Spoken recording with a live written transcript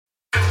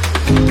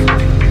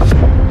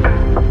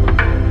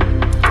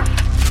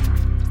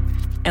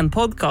En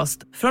podcast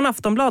från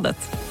Aftonbladet.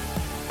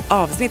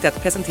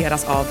 Avsnittet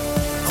presenteras av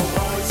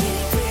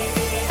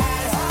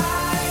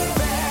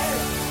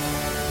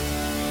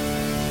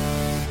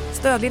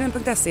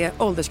stödlinjen.se,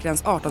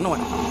 åldersgräns 18 år.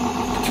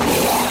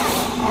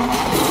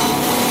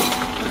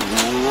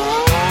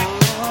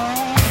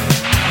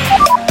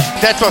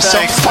 That was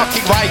some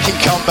fucking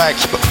Viking comeback.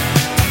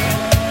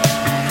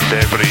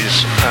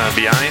 Debris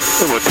behind.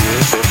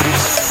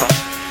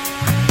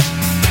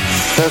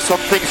 There's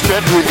something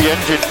strange with the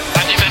engine.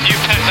 And you said you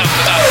picked up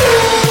for that.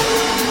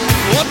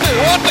 What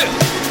the?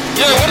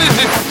 Yeah, what is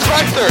this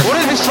tractor? What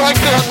is this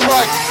tractor on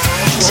track?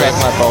 Suck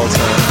my balls,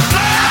 man.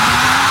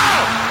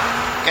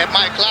 Get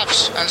my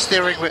claps and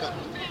steering wheel.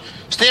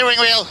 Steering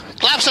wheel.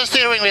 Claps and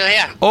steering wheel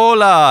here.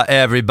 Hola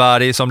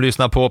everybody som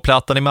lyssnar på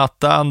Plattan i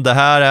mattan. Det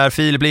här är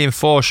Filip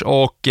Lindfors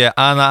och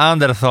Anna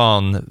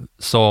Andersson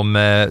som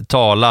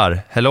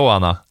talar. Hello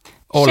Anna.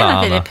 Hola Tjena,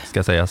 Anna, Filip.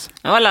 ska sägas.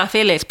 Hola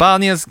Filip.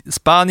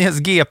 Spaniens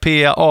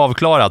GP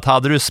avklarat.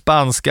 Hade du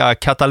spanska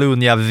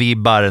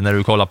Catalunya-vibbar när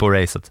du kollade på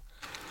racet?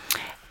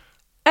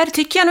 Det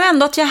tycker jag nog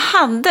ändå att jag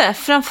hade.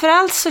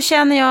 Framförallt så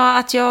känner jag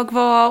att jag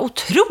var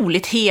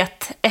otroligt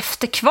het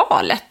efter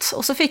kvalet.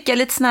 Och så fick jag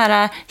lite såna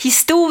här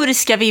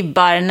historiska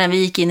vibbar när vi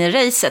gick in i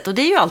racet. Och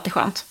det är ju alltid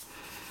skönt.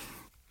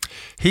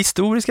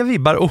 Historiska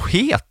vibbar och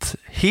het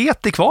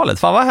i kvalet.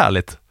 Fan vad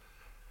härligt.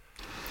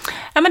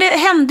 Ja, men det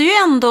hände ju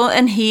ändå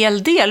en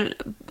hel del.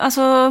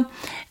 Alltså,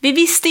 vi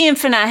visste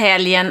inför den här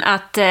helgen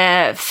att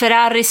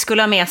Ferrari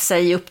skulle ha med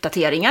sig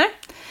uppdateringar.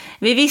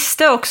 Vi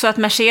visste också att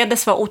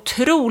Mercedes var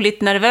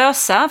otroligt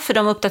nervösa för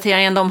de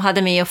uppdateringar de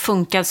hade med och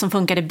som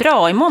funkade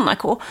bra i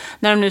Monaco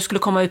när de nu skulle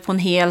komma ut på en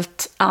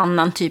helt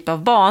annan typ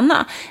av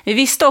bana. Vi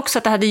visste också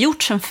att det hade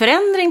gjorts en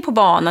förändring på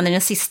banan i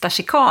den sista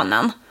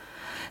chikanen.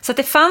 Så att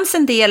det fanns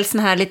en del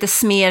såna här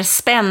lite mer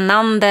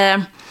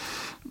spännande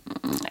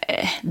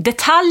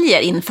detaljer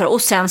inför,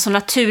 och sen så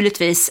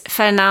naturligtvis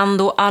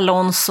Fernando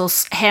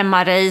Alonsos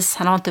hemmarace.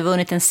 Han har inte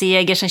vunnit en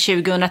seger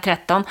sedan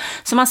 2013,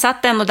 så man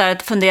satt ändå där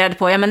och funderade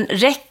på, ja men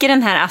räcker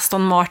den här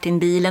Aston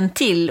Martin-bilen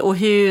till, och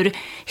hur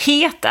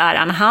het är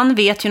han? Han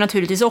vet ju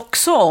naturligtvis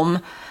också om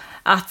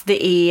att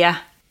det är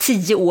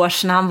 10 år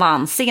sedan han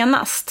vann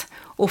senast,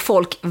 och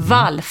folk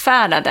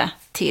vallfärdade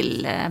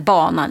till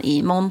banan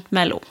i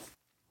Montmello.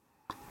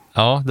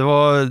 Ja, det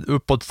var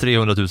uppåt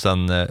 300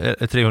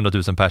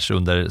 000 pers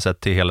under sett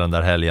till hela den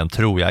där helgen,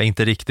 tror jag.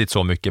 Inte riktigt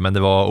så mycket, men det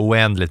var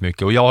oändligt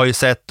mycket. Och jag har ju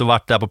sett och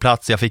varit där på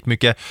plats. Jag fick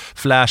mycket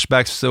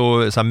flashbacks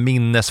och så här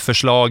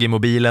minnesförslag i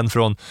mobilen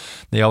från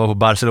när jag var på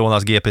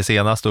Barcelonas GP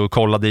senast och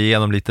kollade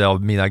igenom lite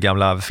av mina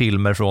gamla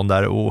filmer från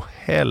där. Och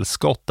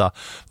helskotta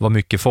vad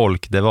mycket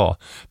folk det var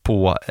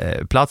på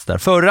plats där.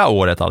 Förra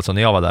året alltså,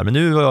 när jag var där. Men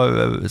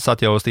nu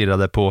satt jag och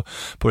stirrade på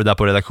det där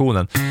på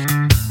redaktionen.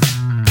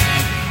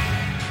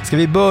 Ska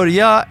vi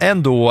börja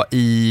ändå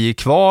i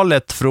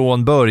kvalet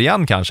från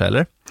början kanske,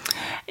 eller?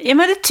 Ja,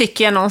 men det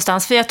tycker jag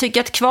någonstans. För jag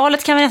tycker att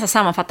kvalet kan vi nästan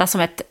sammanfatta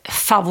som ett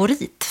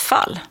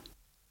favoritfall.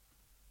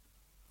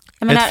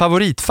 Ett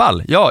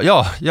favoritfall?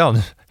 Ja.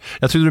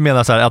 Jag trodde du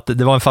menade så här att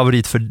det var en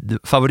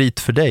favorit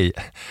för dig.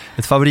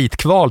 Ett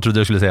favoritkval trodde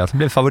jag skulle säga. Det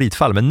blev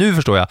favoritfall, men nu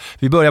förstår jag.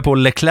 Vi börjar på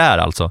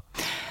Leclerc alltså.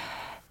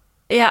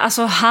 Ja,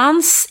 alltså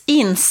hans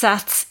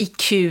insats i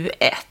Q1.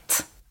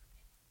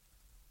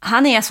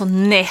 Han är alltså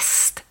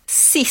näst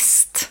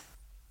sist.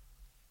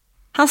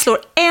 Han slår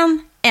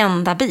en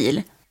enda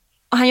bil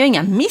och han gör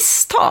inga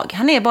misstag.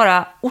 Han är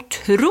bara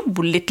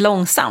otroligt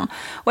långsam.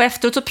 Och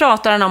efteråt så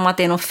pratar han om att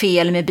det är något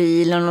fel med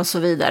bilen och så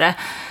vidare.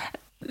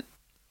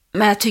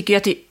 Men jag tycker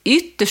att det är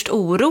ytterst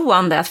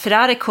oroande att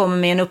Ferrari kommer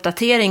med en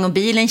uppdatering och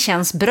bilen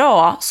känns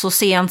bra så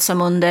sent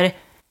som under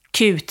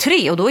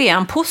Q3, och då är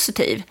han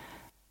positiv.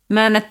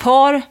 Men ett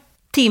par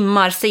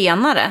timmar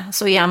senare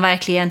så är han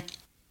verkligen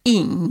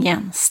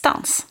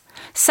ingenstans.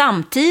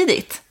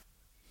 Samtidigt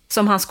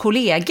som hans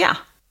kollega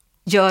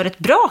gör ett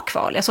bra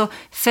kval. Alltså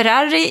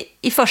Ferrari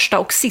i första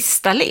och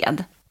sista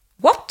led.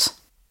 What?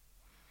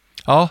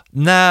 Ja,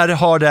 när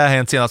har det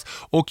hänt senast?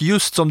 Och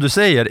just som du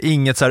säger,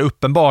 inget så här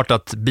uppenbart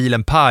att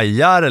bilen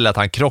pajar eller att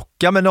han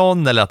krockar med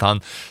någon eller att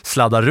han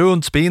sladdar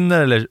runt,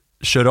 spinner eller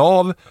kör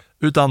av,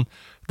 utan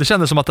det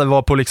kändes som att det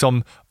var på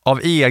liksom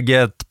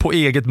på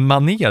eget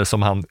maner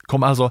som han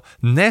kom alltså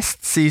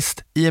näst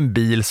sist i en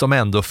bil som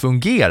ändå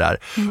fungerar.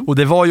 Och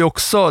det var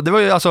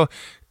ju alltså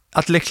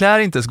att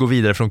Leclerc inte ska gå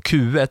vidare från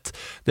Q1.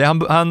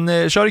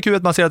 Han kör i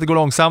Q1, man ser att det går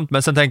långsamt,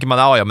 men sen tänker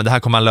man, ja men det här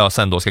kommer han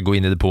lösa ändå, ska gå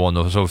in i depån,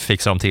 och så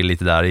fixar de till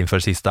lite där inför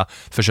sista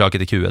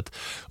försöket i Q1.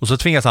 Och så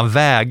tvingas han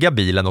väga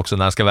bilen också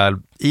när han ska väl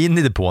in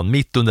i depån,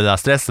 mitt under den där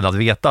stressen, att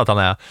veta att han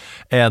är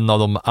en av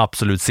de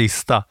absolut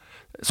sista.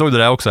 Såg du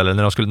det också, eller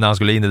när han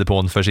skulle in i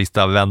depån för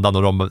sista vändan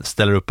och de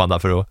ställer upp han där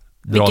för att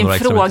dra några extra.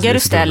 Vilken fråga du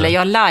ställer,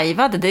 jag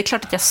lajvade, det är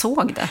klart att jag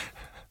såg det.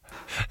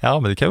 Ja,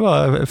 men det kan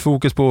vara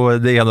fokus på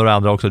det ena och det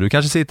andra också. Du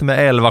kanske sitter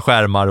med 11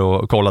 skärmar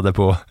och kollade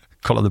på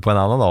en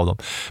annan av dem.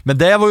 Men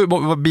det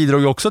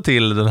bidrog ju också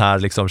till den här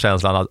liksom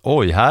känslan att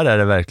oj, här är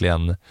det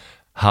verkligen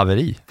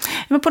haveri.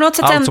 Men på något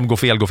sätt allt som går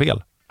fel går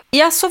fel.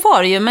 Ja, så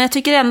var det ju, men jag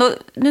tycker ändå,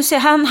 nu ser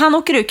han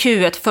åker ur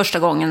Q1 första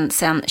gången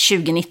sedan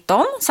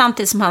 2019,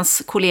 samtidigt som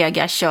hans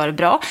kollega kör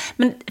bra.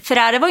 Men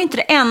Ferrari var ju inte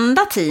det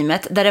enda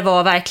teamet där det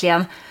var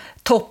verkligen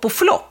topp och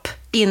flopp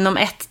inom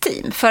ett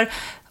team. För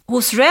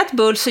hos Red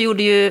Bull så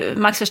gjorde ju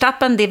Max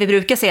Verstappen det vi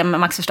brukar se med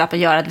Max Verstappen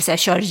göra, det vill säga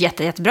kör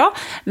jättebra.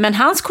 Men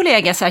hans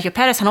kollega Sergio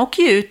Perez, han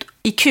åker ju ut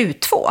i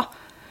Q2.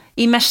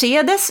 I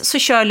Mercedes så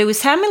kör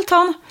Lewis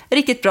Hamilton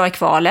riktigt bra i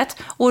kvalet.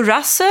 Och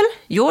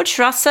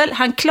George Russell,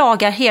 han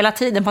klagar hela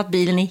tiden på att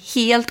bilen är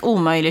helt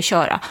omöjlig att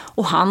köra.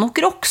 Och han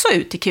åker också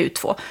ut i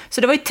Q2.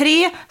 Så det var ju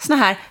 3 såna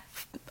här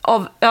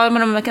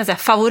man kan säga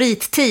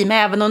favoritteam,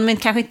 även om de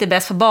kanske inte är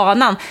bäst på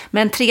banan,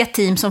 men 3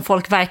 team som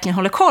folk verkligen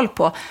håller koll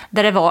på,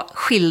 där det var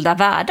skilda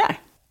världar.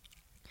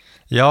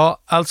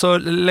 Ja, alltså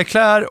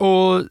Leclerc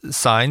och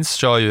Sainz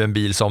kör ju en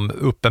bil som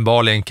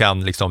uppenbarligen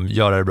kan liksom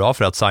göra det bra,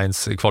 för att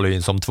Sainz kvalar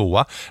in som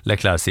 2,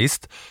 Leclerc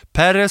sist.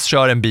 Perez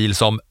kör en bil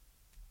som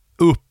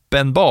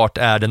uppenbart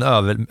är den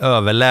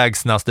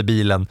överlägsnaste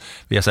bilen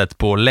vi har sett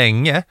på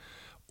länge,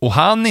 och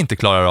han inte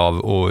klarar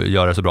av att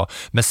göra det så bra.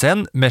 Men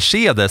sen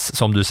Mercedes,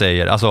 som du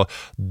säger, alltså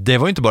det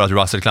var ju inte bara att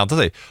Russell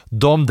klantade sig.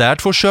 De där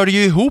 2 körde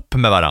ju ihop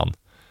med varann,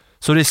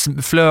 så det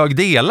flög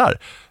delar.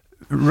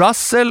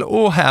 Russell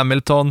och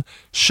Hamilton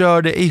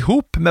körde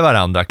ihop med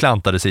varandra,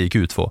 klantade sig i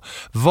Q2.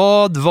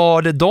 Vad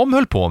var det de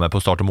höll på med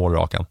på start- och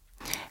målrakan?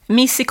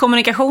 Miss i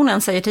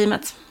kommunikationen, säger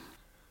teamet.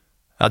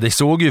 Ja, det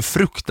såg ju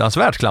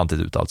fruktansvärt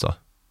klantigt ut alltså.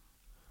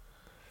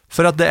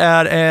 För att det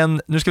är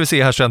nu ska vi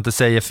se här så jag inte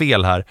säger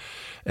fel här.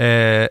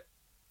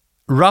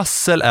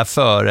 Russell är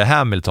före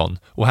Hamilton,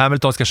 och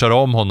Hamilton ska köra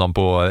om honom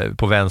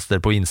på vänster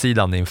på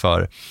insidan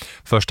inför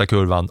första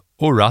kurvan,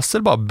 och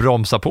Russell bara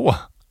bromsar på.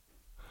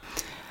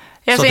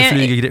 Så att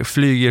det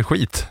flyger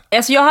skit.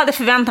 Alltså jag hade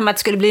förväntat mig att det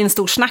skulle bli en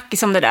stor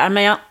snackis om det där,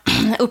 men jag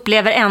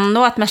upplever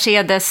ändå att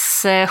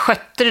Mercedes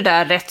skötte det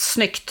där rätt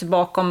snyggt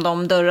bakom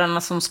de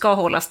dörrarna som ska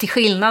hållas, till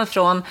skillnad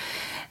från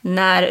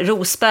när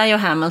Rosberg och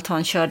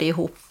Hamilton körde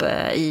ihop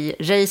i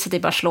racet i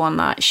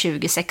Barcelona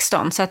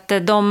 2016. Så att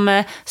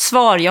de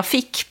svar jag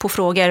fick på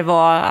frågor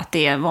var att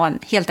det var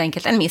helt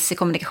enkelt en miss i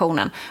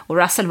kommunikationen. Och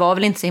Russell var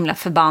väl inte så himla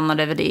förbannad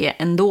över det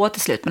ändå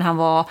till slut, men han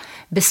var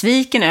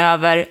besviken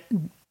över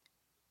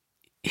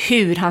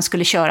hur han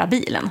skulle köra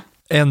bilen.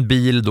 En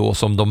bil då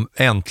som de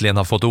äntligen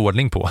har fått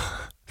ordning på.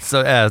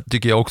 Så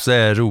tycker jag också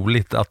är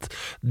roligt att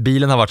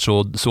bilen har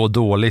varit så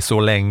dålig så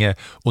länge,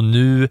 och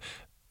nu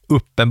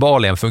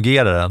uppenbarligen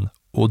fungerar den.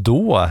 Och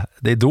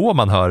det är då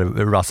man hör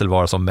Russell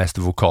vara som mest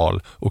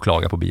vokal och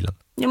klaga på bilen.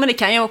 Ja, men det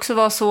kan ju också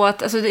vara så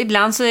att alltså,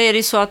 ibland så är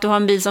det så att du har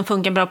en bil som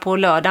funkar bra på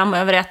lördagen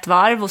över ett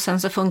varv, och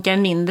sen så funkar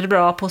den mindre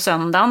bra på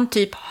söndagen,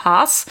 typ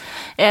Haas.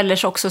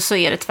 Eller också så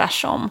är det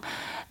tvärsom.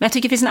 Men jag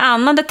tycker det finns en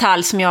annan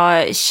detalj som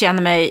jag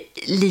känner mig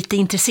lite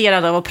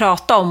intresserad av att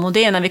prata om, och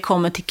det är när vi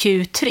kommer till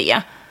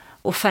Q3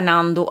 och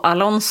Fernando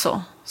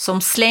Alonso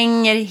som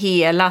slänger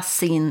hela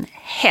sin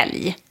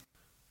helg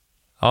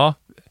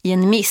i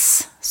en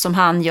miss som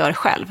han gör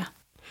själv.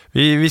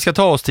 Vi ska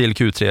ta oss till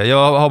Q3.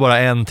 Jag har bara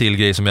en till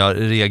grej som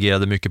jag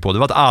reagerade mycket på. Det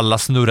var att alla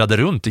snurrade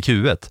runt i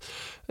Q1.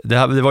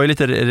 Det var ju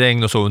lite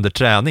regn och så under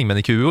träning, men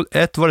i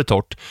Q1 var det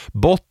torrt.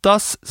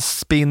 Bottas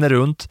spinner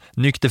runt,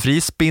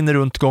 Nykterfri spinner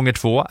runt gånger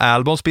 2,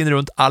 Albon spinner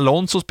runt,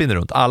 Alonso spinner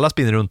runt, alla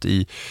spinner runt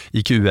i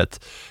Q1.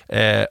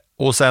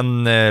 Och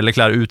sen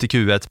Leclerc ut i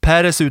Q1,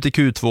 Perez ut i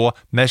Q2,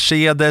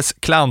 Mercedes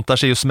klantar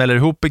sig och smäller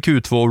ihop i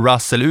Q2 och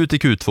Russell ut i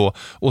Q2.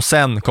 Och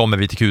sen kommer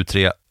vi till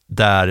Q3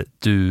 där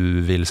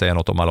du vill säga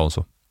något om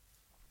Alonso.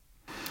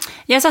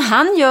 Ja, så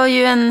han gör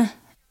ju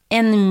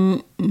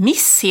en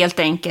miss helt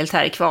enkelt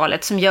här i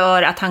kvalet som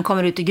gör att han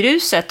kommer ut i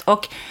gruset,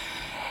 och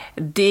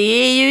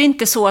det är ju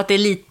inte så att det är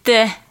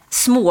lite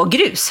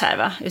smågrus här,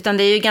 va? Utan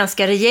det är ju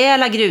ganska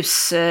rejäla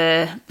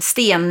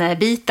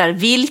stenbitar,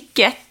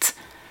 vilket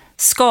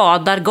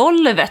skadar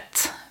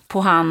golvet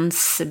på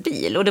hans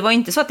bil. Och det var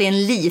inte så att det är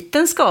en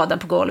liten skada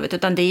på golvet,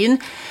 utan det är en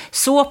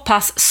så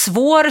pass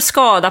svår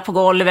skada på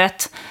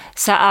golvet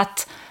så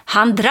att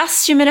han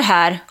dras ju med det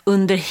här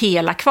under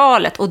hela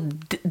kvalet. Och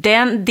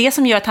det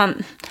som gör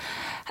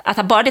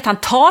att han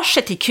tar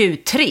sig till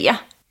Q3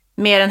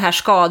 med den här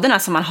skadorna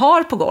som han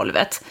har på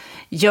golvet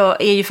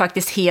är ju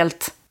faktiskt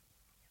helt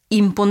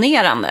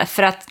imponerande.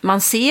 För att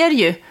man ser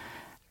ju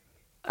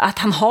att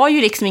han har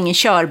ju liksom ingen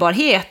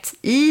körbarhet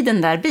i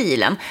den där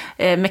bilen.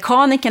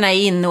 Mekanikerna är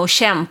inne och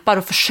kämpar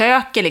och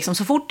försöker liksom,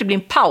 så fort det blir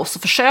en paus så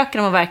försöker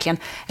de att verkligen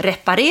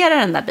reparera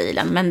den där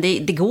bilen. Men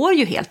det går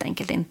ju helt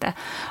enkelt inte.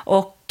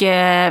 Och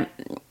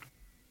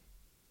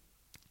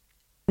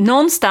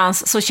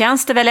någonstans så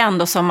känns det väl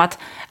ändå som att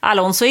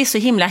Alonso är så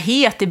himla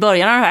het i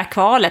början av det här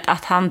kvalet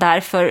att han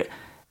därför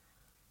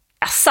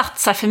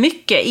satsar för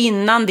mycket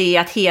innan det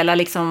är att hela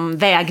liksom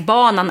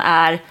vägbanan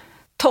är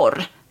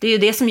torr. Det är ju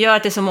det som gör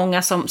att det är så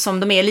många som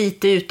de är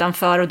lite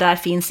utanför, och där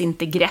finns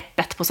inte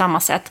greppet på samma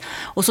sätt.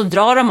 Och så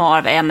drar de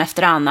av en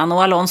efter annan,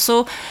 och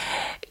Alonso,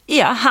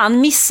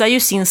 han missar ju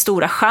sin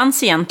stora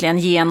chans egentligen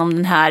genom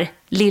den här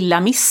lilla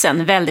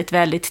missen väldigt,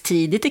 väldigt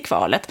tidigt i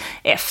kvalet.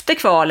 Efter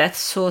kvalet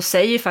så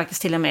säger ju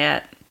faktiskt till och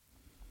med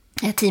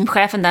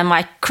teamchefen där,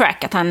 Mike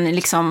Crack, att han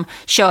liksom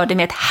körde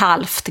med ett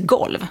halvt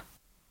golv.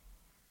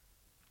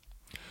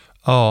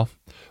 Ja,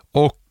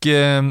 och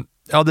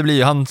det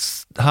blir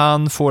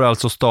han får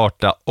alltså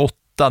starta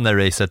 8 när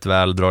racet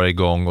väl drar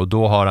igång, och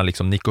då har han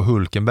liksom Nico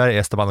Hülkenberg,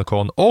 Esteban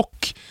Ocon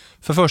och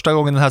för första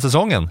gången den här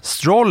säsongen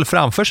Stroll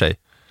framför sig.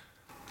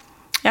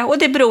 Ja, och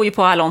det beror ju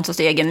på Alonsos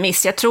egen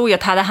miss. Jag tror ju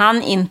att hade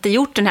han inte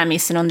gjort den här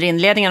missen under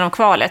inledningen av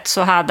kvalet,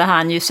 så hade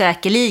han ju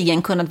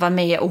säkerligen kunnat vara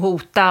med och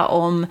hota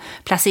om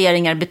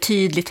placeringar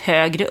betydligt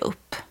högre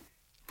upp.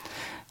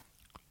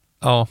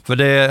 Ja,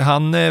 för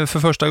han för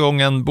första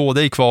gången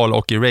både i kval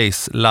och i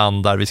race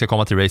landar. Vi ska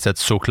komma till racet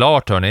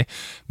såklart, hörni.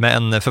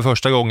 Men för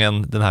första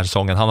gången den här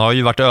säsongen, han har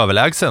ju varit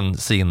överlägsen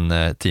sin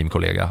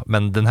teamkollega.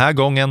 Men den här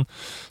gången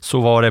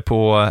så var det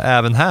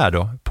även här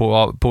då,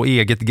 på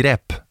eget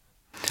grepp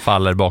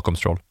faller bakom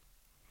Stroll.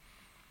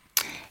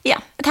 Ja,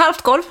 ett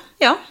halvt golv.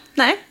 Ja,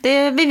 nej.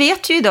 Vi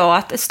vet ju idag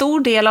att en stor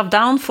del av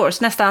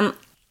downforce, nästan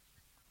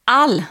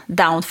all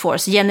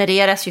downforce,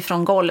 genereras ju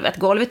från golvet.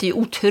 Golvet är ju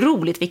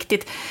otroligt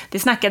viktigt. Det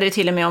snackade vi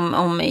till och med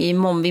om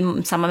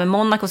i samband med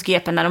Monacos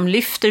GP, när de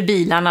lyfter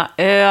bilarna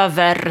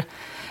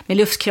med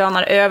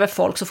luftkranar över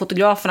folk, så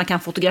fotograferna kan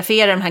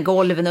fotografera de här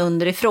golven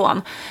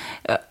underifrån.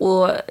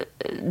 Och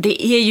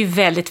det är ju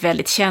väldigt,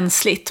 väldigt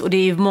känsligt, och det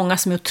är ju många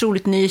som är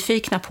otroligt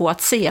nyfikna på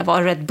att se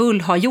vad Red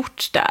Bull har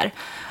gjort där.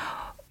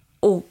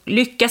 Och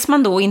lyckas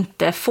man då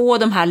inte få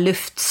de här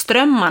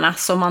luftströmmarna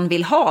som man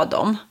vill ha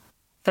dem,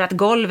 för att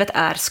golvet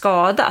är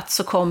skadat,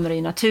 så kommer det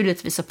ju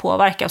naturligtvis att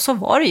påverka. Och så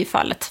var det ju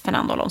fallet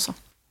Fernando Alonso.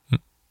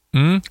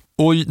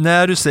 Och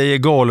när du säger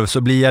golv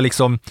så blir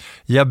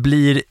jag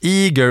blir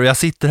eager, och jag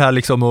sitter här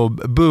liksom och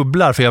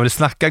bubblar, för jag vill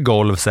snacka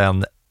golv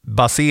sen,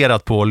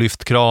 baserat på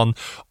lyftkran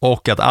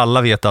och att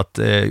alla vet att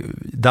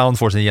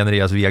downforcen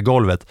genereras via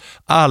golvet.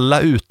 Alla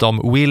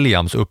utom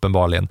Williams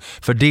uppenbarligen.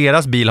 För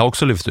deras bil har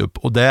också lyfts upp,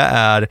 och det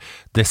är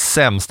det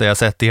sämsta jag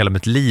sett i hela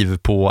mitt liv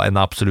på en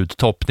absolut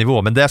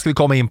toppnivå. Men det ska vi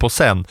komma in på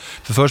sen.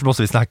 För först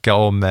måste vi snacka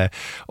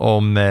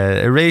om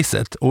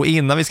racet. Och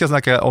innan vi ska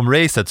snacka om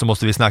racet så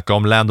måste vi snacka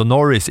om Lando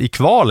Norris i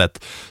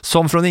kvalet,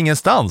 som från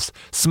ingenstans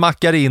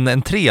smackar in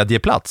en 3:e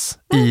plats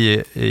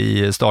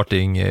i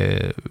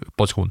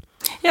startingposition.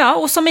 Ja,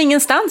 och som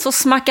ingenstans så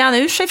smackade han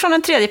ur sig från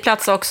en 3:e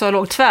plats också och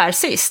låg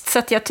tvärsist. Så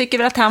att jag tycker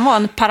väl att han var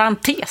en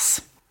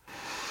parentes.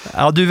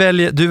 Ja,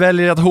 du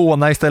väljer att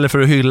håna istället för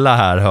att hylla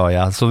här, hör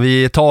jag. Så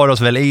vi tar oss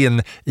väl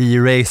in i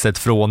racet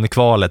från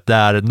kvalet,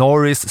 där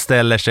Norris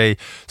ställer sig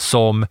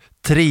som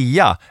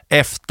 3:a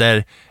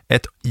efter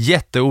ett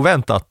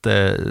jätteoväntat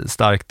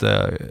starkt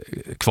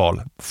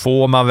kval.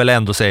 Får man väl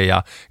ändå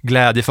säga.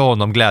 Glädje för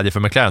honom, glädje för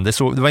McLaren. Det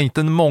var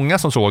inte många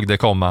som såg det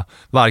komma,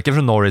 varken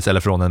från Norris eller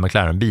från en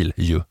McLaren-bil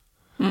ju.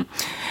 Mm.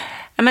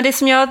 Men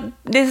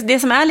det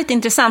som är lite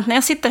intressant, när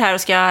jag sitter här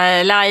och ska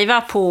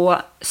lajva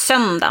på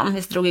söndagen,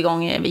 vi drog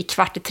igång vid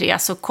 2:45,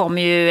 så kom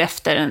ju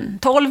efter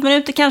 12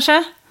 minuter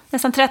kanske,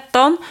 nästan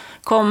 13,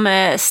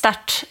 kom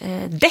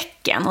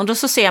startdäcken. Och då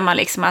så ser man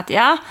liksom att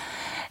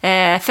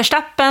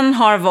Verstappen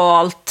har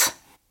valt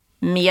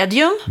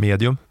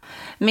medium.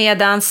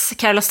 Medans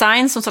Carlos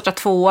Sainz, som startar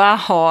 2:a,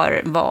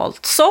 har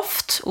valt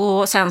soft.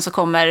 Och sen så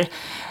kommer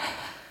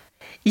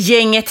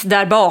gänget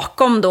där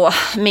bakom då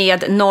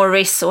med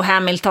Norris och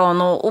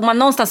Hamilton, och man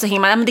någonstans så hänger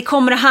man, men det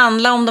kommer att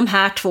handla om de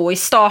här två i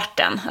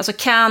starten. Alltså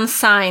kan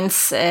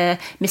Sainz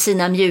med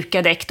sina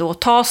mjuka däck då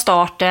ta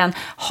starten,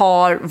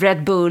 har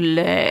Red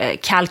Bull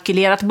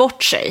kalkylerat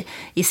bort sig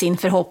i sin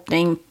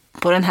förhoppning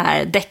på den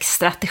här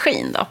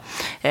däckstrategin då.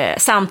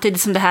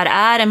 Samtidigt som det här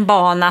är en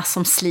bana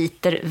som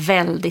sliter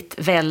väldigt,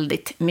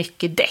 väldigt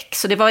mycket däck.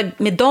 Så det var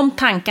med de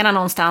tankarna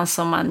någonstans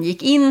som man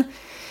gick in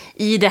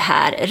i det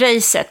här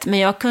racet. Men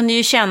jag kunde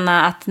ju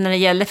känna att när det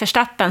gäller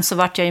Verstappen så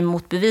vart jag ju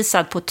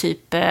motbevisad på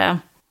typ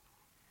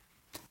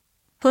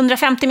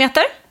 150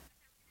 meter.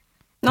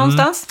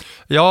 Någonstans.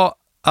 Ja,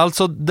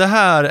 alltså det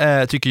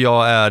här tycker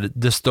jag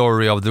är the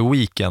story of the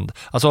weekend.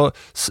 Alltså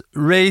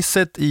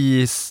racet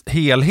i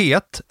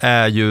helhet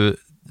är ju,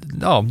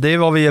 det är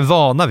vad vi är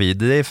vana vid.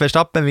 Det är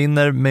Verstappen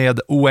vinner med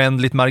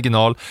oändligt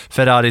marginal.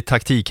 Ferrari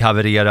taktik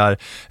havererar.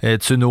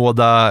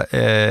 Tsunoda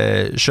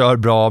kör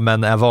bra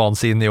men är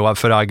vansinnig och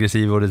för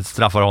aggressiv, och det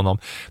straffar honom.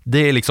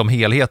 Det är liksom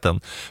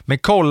helheten. Men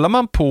kollar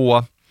man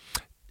på,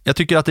 jag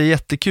tycker att det är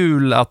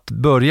jättekul att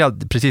börja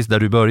precis där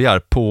du börjar,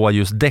 på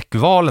just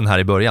däckvalen här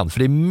i början. För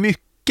det är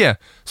mycket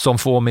som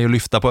får mig att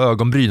lyfta på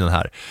ögonbrynen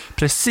här.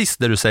 Precis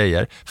det du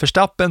säger.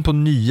 Verstappen på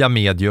nya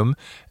medium,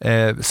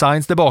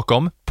 Sainz där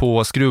bakom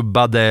på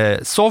skrubbade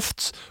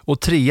softs, och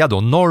 3:a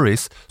då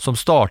Norris som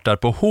startar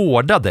på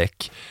hårda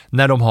däck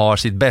när de har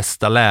sitt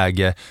bästa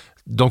läge.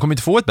 De kommer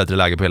inte få ett bättre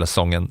läge på hela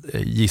säsongen,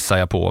 gissar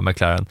jag på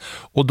McLaren.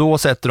 Och då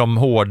sätter de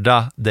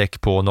hårda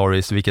däck på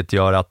Norris, vilket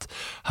gör att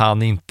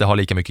han inte har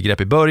lika mycket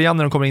grepp i början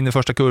när de kommer in i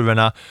första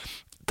kurvorna.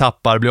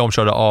 Blir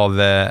omkörda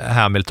av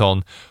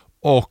Hamilton,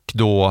 och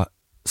då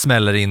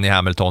smäller in i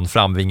Hamilton,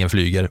 framvingen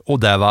flyger, och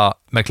där var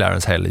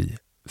McLarens helg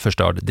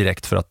förstörd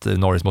direkt, för att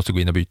Norris måste gå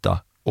in och byta,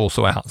 och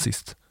så är han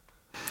sist.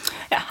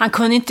 Ja, han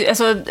kunde inte,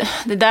 alltså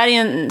det där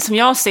är som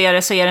jag ser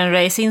det så är det en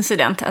race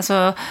incident.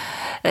 Alltså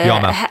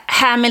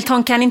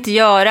Hamilton kan inte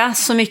göra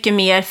så mycket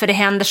mer för det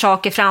händer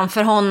saker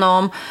framför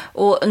honom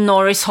och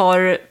Norris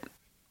har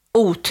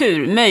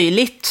otur,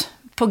 möjligt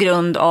på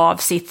grund av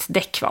sitt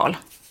däckval.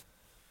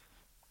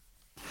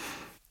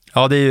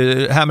 Ja, det är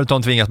ju,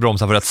 Hamilton tvingas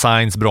bromsa för att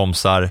Sainz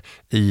bromsar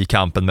i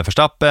kampen med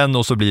Verstappen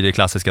och så blir det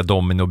klassiska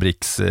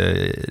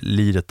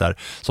domino-bricks-liret där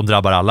som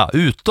drabbar alla.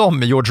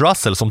 Utom George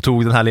Russell som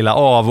tog den här lilla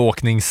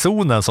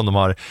avåkningszonen som de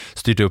har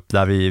styrt upp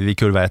där vid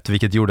kurva 1,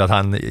 vilket gjorde att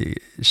han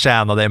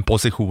tjänade en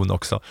position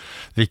också.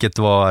 Vilket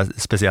var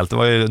speciellt. Det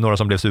var ju några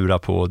som blev sura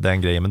på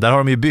den grejen. Men där har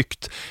de ju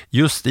byggt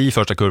just i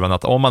första kurvan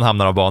att om man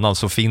hamnar av banan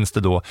så finns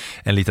det då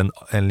en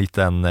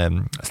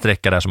liten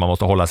sträcka där som man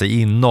måste hålla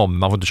sig inom.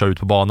 Man får inte köra ut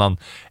på banan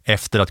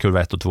efter att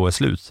kurva 1 och 2 är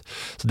slut.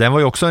 Så den var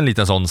ju också en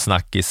liten sån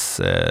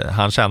snackis.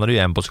 Han tjänade ju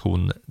en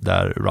position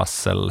där,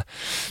 Russell.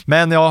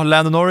 Men ja,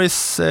 Lando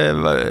Norris,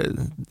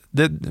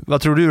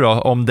 vad tror du då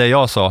om det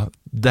jag sa?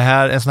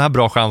 En sån här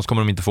bra chans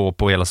kommer de inte få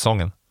på hela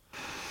säsongen.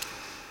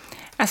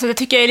 Alltså det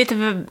tycker jag är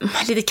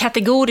lite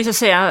kategoriskt att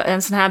säga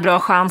en sån här bra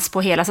chans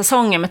på hela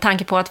säsongen med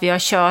tanke på att vi har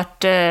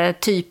kört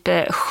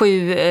typ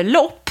 7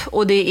 lopp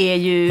och det är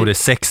ju... Och det är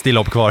 60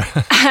 lopp kvar.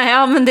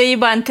 Ja, men det är ju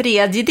bara en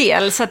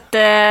tredjedel så att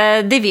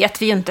det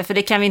vet vi ju inte för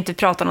det kan vi inte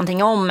prata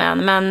någonting om än.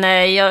 Men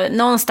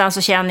någonstans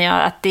så känner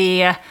jag att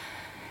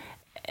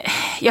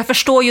jag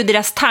förstår ju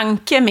deras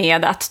tanke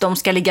med att de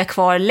ska ligga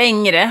kvar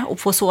längre och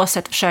på så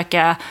sätt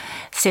försöka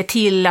se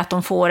till att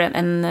de får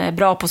en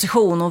bra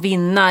position och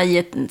vinna i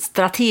en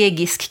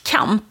strategisk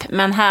kamp.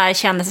 Men här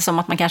kändes det som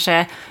att man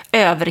kanske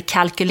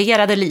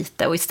överkalkylerade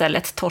lite och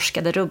istället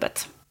torskade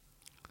rubbet.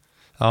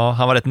 Ja,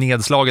 han var rätt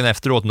nedslagen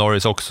efteråt,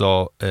 Norris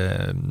också,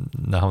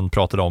 när han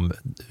pratade om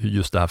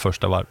just det här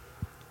första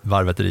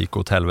varvet gick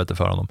åt helvete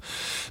för honom.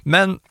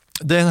 Men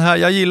den här,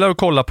 jag gillar att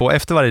kolla på,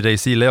 efter varje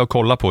race gillar jag att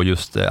kolla på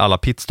just alla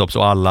pitstops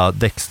och alla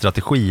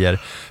däckstrategier.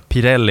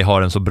 Pirelli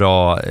har en så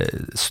bra,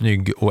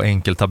 snygg och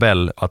enkel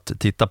tabell att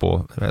titta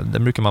på.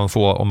 Den brukar man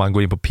få om man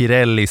går in på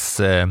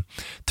Pirellis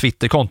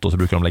Twitterkonto, så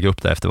brukar de lägga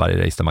upp det efter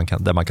varje race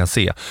där man kan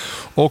se.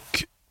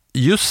 Och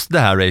just det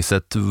här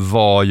racet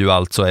var ju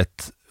alltså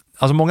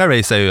alltså många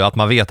race är ju att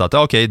man vet att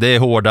okej, det är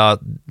hårda,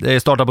 det är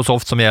starta på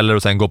soft som gäller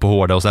och sen gå på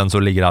hårda och sen så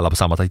ligger alla på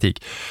samma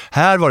taktik.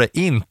 Här var det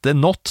inte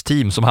något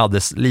team som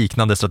hade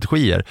liknande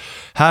strategier.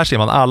 Här ser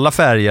man alla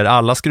färger,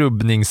 alla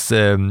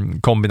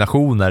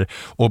skrubbningskombinationer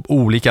och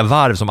olika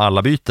varv som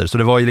alla byter. Så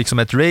det var ju liksom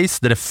ett race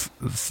där det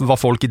var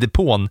folk i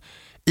depån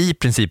i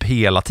princip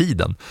hela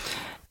tiden.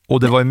 Och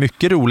det var ju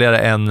mycket roligare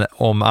än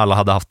om alla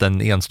hade haft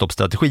en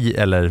enstoppstrategi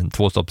eller en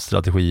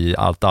tvåstoppstrategi,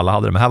 allt alla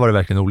hade det. Men här var det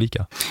verkligen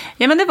olika.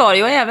 Ja, men det var det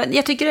ju.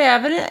 Jag tycker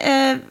även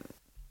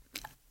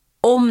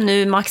om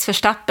nu Max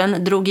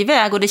Verstappen drog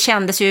iväg och det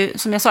kändes ju,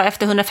 som jag sa,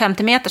 efter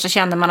 150 meter så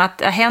kände man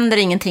att händer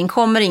ingenting,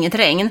 kommer inget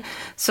regn,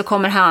 så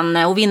kommer han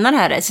att vinna det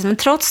här racet. Men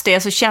trots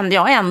det så kände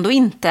jag ändå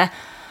inte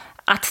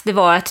att det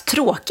var ett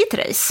tråkigt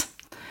race.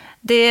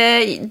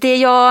 Det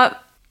jag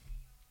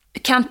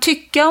kan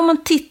tycka om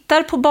man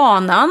tittar på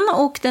banan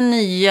och den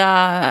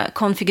nya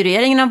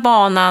konfigureringen av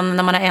banan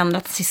när man har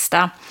ändrat den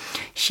sista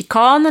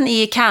chikanen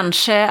är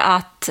kanske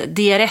att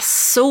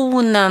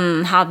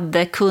DRS-zonen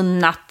hade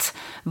kunnat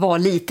vara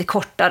lite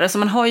kortare. Så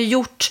man har ju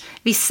gjort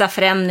vissa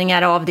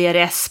förändringar av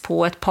DRS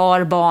på ett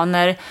par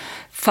banor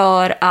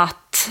för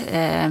att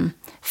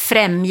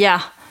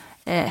främja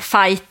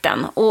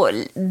fighten. Och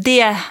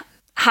det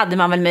hade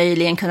man väl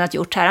möjligen kunnat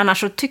gjort här. Annars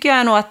så tycker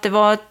jag nog att det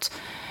var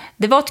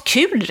ett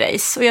kul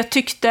race och jag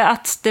tyckte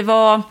att det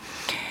var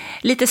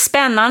lite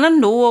spännande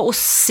ändå att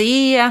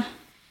se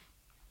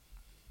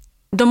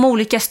de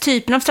olika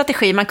typerna av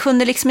strategi. Man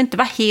kunde liksom inte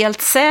vara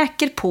helt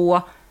säker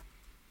på...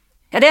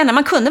 Ja, det enda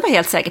man kunde vara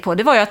helt säker på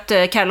det var ju att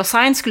Carlos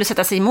Sainz skulle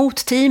sätta sig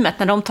emot teamet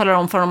när de talar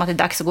om för honom att det är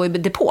dags att gå i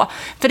depå.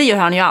 För det gör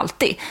han ju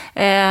alltid.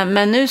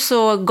 Men nu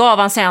så gav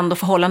han sig ändå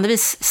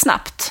förhållandevis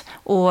snabbt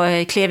och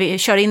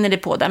kör in i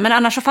depå där. Men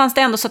annars så fanns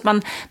det ändå så att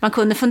man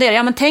kunde fundera,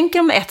 ja men tänker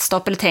de 1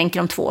 stopp eller tänker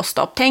de 2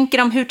 stopp?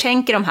 Hur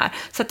tänker de här?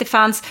 Så att det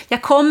fanns, ja,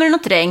 kommer det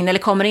något regn eller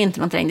kommer det inte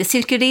något regn? Det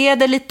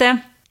cirkulerade lite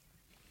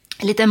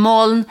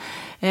moln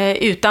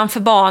utanför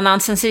banan.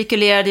 Sen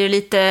cirkulerade det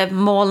lite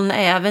moln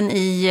även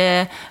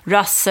i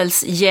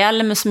Russells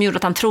hjälm som gjorde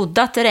att han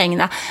trodde att det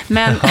regnade.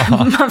 Men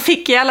man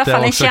fick i alla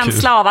fall en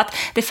känsla av att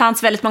det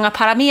fanns väldigt många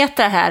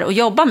parametrar här att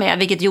jobba med,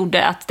 vilket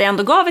gjorde att det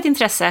ändå gav ett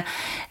intresse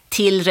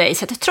till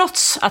racet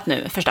trots att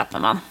nu förstappar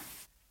man.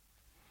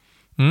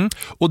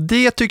 Och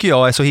det tycker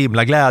jag är så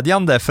himla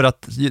glädjande, för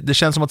att det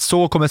känns som att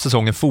så kommer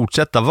säsongen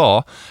fortsätta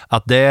vara,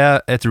 att det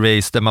är ett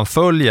race där man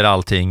följer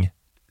allting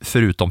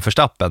förutom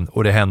Verstappen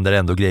och det händer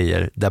ändå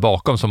grejer där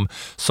bakom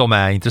som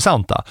är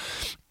intressanta.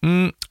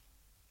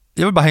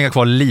 Jag vill bara hänga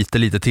kvar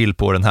lite till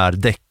på den här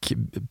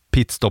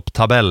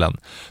däck-pitstop-tabellen.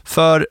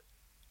 För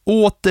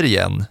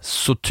återigen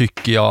så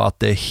tycker jag att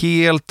det är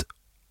helt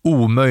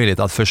omöjligt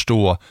att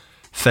förstå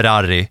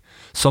Ferrari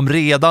som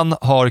redan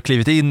har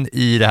klivit in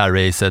i det här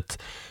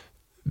racet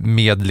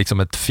med liksom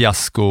ett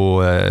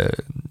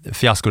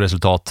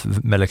fiaskoresultat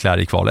med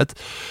Leclerc i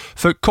kvalet.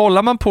 För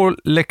kollar man på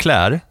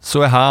Leclerc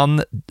så är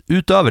han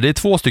utöver, det är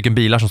 2 stycken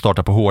bilar som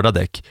startar på hårda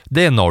däck.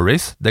 Det är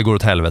Norris, det går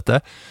åt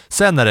helvete.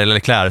 Sen är det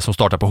Leclerc som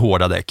startar på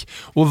hårda däck.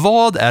 Och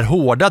vad är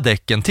hårda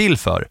däcken till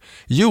för?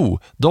 Jo,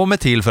 de är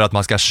till för att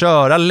man ska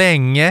köra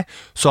länge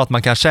så att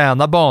man kan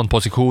tjäna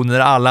banpositioner när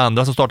alla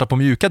andra som startar på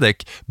mjuka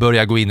däck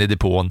börjar gå in i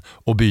depån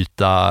och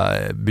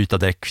byta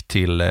däck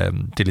till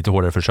lite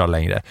hårdare för att köra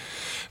längre.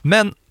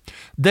 Men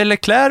det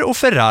Leclerc och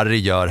Ferrari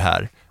gör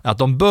här är att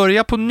de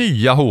börjar på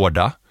nya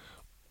hårda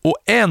och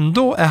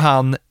ändå är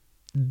han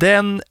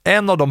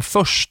en av de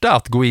första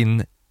att gå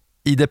in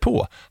i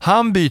depå.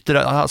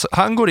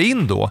 Han går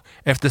in då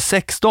efter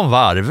 16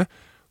 varv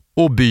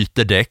och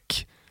byter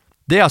däck.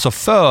 Det är alltså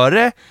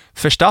före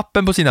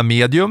Verstappen på sina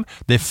medium,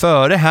 det är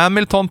före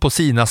Hamilton på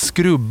sina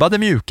skrubbade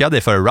mjuka, det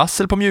är före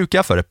Russell på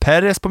mjuka, före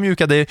Perez på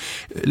mjuka,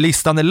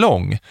 listan är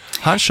lång.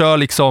 Han kör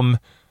liksom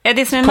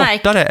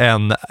kortare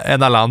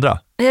än alla andra.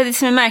 Det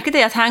som är märkligt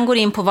är att han går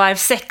in på varv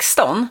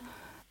 16.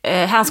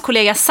 Hans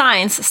kollega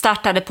Sainz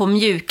startade på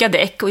mjuka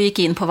däck och gick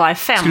in på varv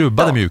 15.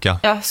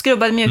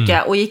 Skrubbade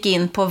mjuka och gick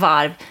in på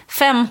varv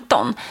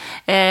 15.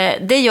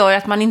 Det gör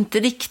att man inte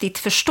riktigt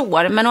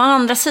förstår. Men å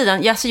andra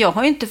sidan, jag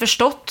har ju inte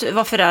förstått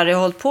vad Ferrari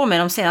har hållit på med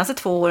de senaste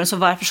 2 åren, så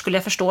varför skulle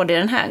jag förstå det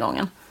den här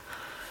gången?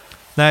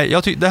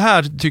 Nej, det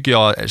här tycker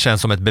jag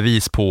känns som ett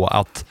bevis på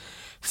att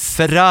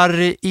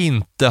Ferrari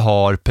inte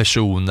har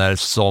personer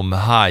som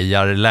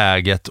hajar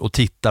läget och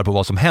tittar på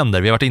vad som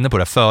händer. Vi har varit inne på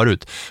det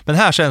förut. Men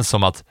här känns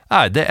som att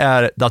det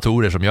är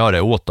datorer som gör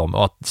det åt dem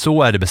och att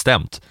så är det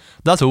bestämt.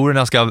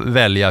 Datorerna ska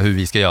välja hur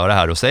vi ska göra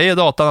här och säger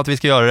datan att vi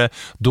ska göra det,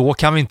 då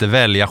kan vi inte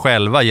välja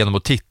själva genom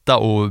att titta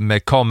och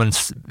med common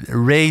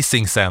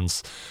racing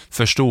sense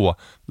förstå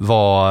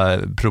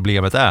vad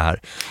problemet är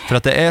här. För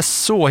att det är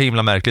så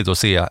himla märkligt att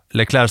se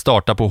Leclerc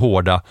starta på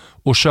hårda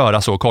och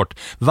köra så kort.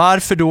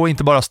 Varför då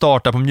inte bara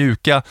starta på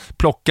mjuka,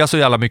 plocka så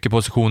jävla mycket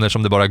positioner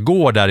som det bara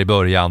går där i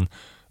början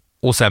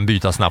och sen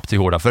byta snabbt till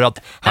hårda? För att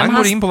han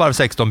går in på varv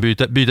 16,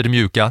 byter till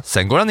mjuka,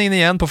 sen går han in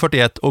igen på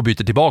 41 och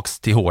byter tillbaks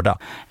till hårda.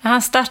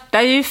 Han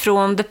startar ju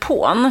från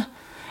depån.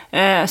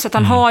 Så att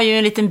han har ju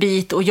en liten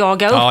bit att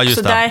jaga upp,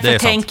 så därför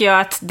tänker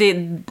jag att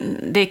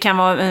det kan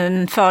vara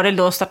en fördel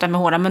då att starta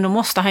med hårda, men då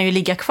måste han ju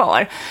ligga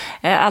kvar.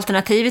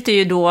 Alternativet är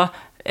ju då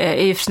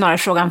snarare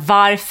frågan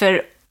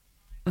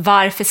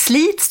varför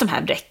slits de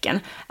här däcken?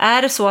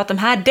 Är det så att de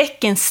här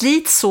däcken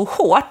slits så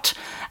hårt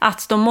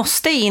att de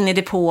måste in i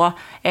depå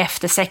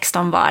efter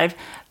 16 varv?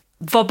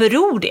 Vad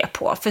beror det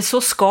på? För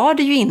så ska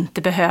det ju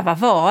inte behöva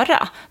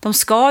vara. De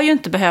ska ju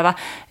inte behöva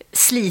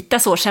slita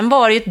så. Sen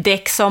var det ju ett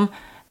däck som,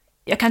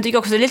 jag kan tycka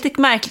också det är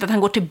lite märkligt att han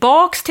går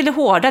tillbaks till det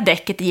hårda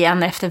däcket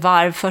igen efter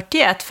varv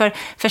 41. För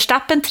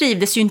Verstappen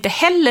trivdes ju inte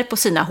heller på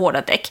sina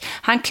hårda däck.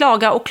 Han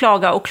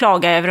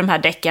klagade över de här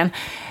däcken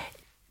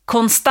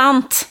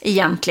konstant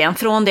egentligen,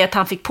 från det att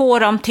han fick på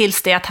dem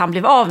tills det att han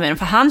blev av med dem.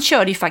 För han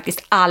körde ju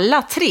faktiskt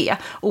alla 3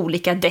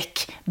 olika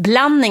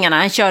däckblandningarna.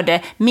 Han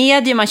körde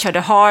medium, han körde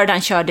hard,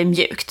 han körde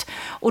mjukt.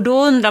 Och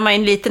då undrar man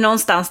ju lite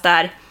någonstans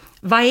där,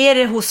 vad är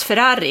det hos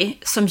Ferrari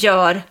som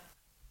gör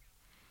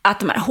att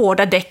de här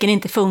hårda däcken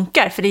inte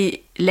funkar? För i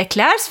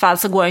Leclercs fall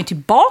så går han ju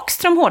tillbaks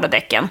till de hårda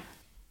däcken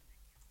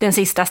den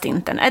sista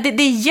stinten.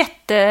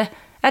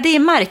 Det är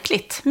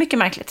märkligt, mycket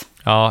märkligt.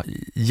 Ja,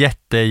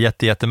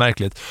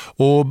 jättemärkligt.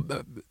 Och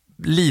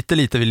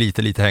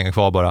lite hänger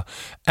kvar bara.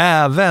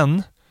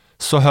 Även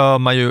så hör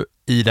man ju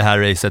i det här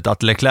racet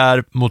att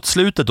Leclerc mot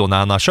slutet då, när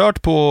han har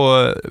kört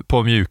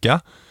på mjuka,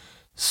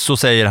 så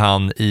säger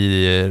han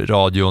i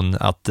radion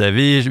att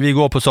vi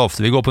går på soft,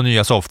 vi går på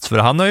nya softs. För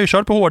han har ju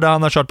kört på hårda,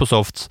 han har kört på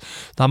softs.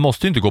 Han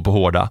måste ju inte gå på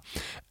hårda.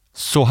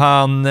 Så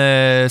han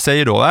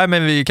säger då, nej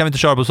men vi kan inte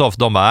köra på soft.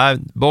 De bara,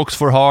 box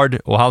for hard.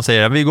 Och han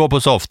säger, vi går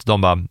på soft.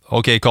 De bara,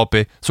 okej,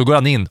 copy. Så går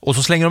han in och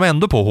så slänger de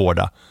ändå på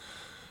hårda.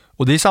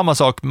 Och det är samma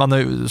sak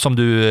som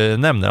du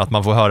nämner, att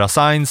man får höra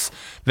Sainz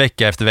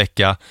vecka efter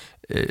vecka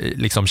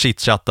liksom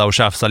chitchatta och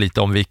tjafsa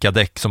lite om vilka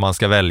däck som man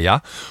ska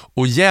välja.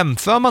 Och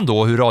jämför man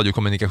då hur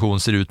radiokommunikation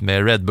ser ut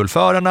med Red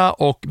Bull-förarna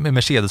och med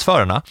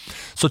Mercedes-förarna,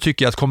 så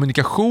tycker jag att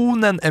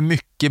kommunikationen är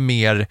mycket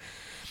mer,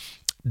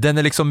 den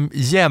är liksom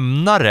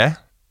jämnare.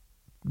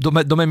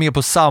 De är mer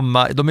på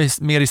samma, de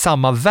är mer i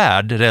samma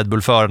värld, Red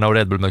Bull-förarna och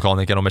Red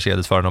Bull-mekanikerna och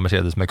Mercedes-förarna och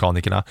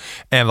Mercedes-mekanikerna,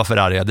 än vad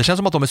Ferrari är. Det känns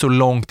som att de är så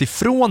långt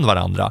ifrån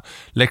varandra,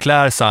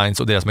 Leclerc, Sainz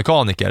och deras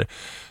mekaniker.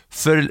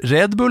 För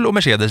Red Bull och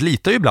Mercedes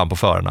litar ju ibland på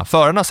förarna.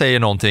 Förarna säger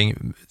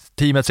någonting,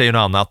 teamet säger något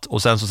annat,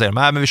 och sen så säger de,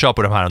 nej men vi kör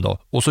på de här ändå.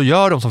 Och så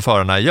gör de som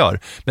förarna gör.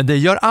 Men det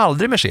gör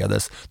aldrig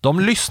Mercedes. De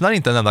lyssnar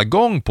inte en enda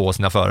gång på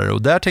sina förare.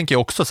 Och där tänker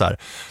jag också så här,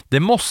 det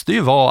måste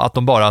ju vara att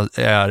de bara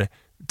är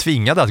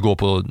tvingade att gå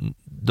på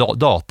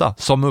data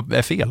som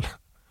är fel.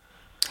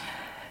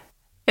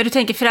 Ja, du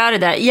tänker Ferrari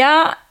där.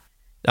 Ja.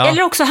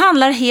 Eller också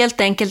handlar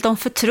helt enkelt om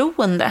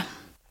förtroende.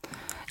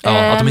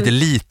 Ja, att de inte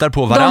litar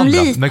på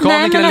varandra.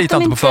 Mekanikerna litar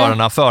inte på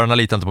förarna, förarna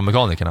litar inte på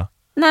mekanikerna.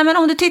 Nej, men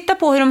om du tittar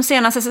på hur de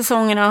senaste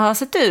säsongerna har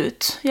sett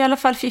ut, i alla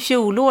fall för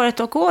fjolåret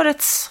och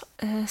årets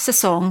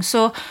säsong,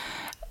 så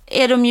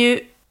är de ju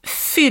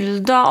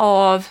fyllda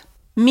av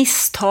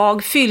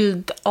misstag,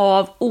 fylld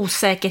av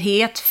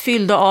osäkerhet,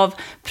 fyllda av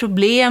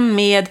problem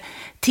med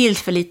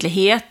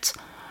tillförlitlighet.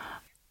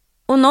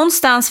 Och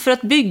någonstans för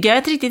att bygga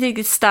ett riktigt,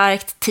 riktigt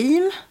starkt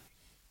team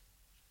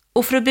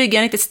och för att bygga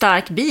en riktigt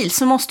stark bil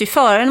så måste ju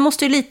föraren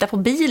lita på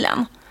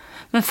bilen.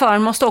 Men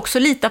föraren måste också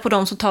lita på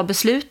de som tar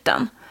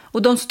besluten.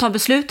 Och de som tar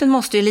besluten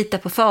måste ju lita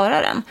på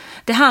föraren.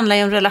 Det handlar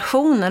ju om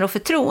relationer och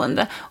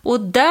förtroende. Och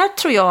där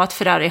tror jag att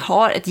Ferrari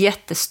har ett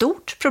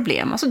jättestort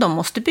problem. Alltså de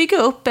måste bygga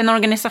upp en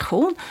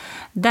organisation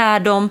där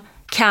de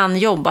kan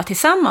jobba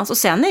tillsammans. Och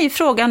sen är ju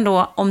frågan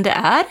då om det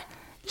är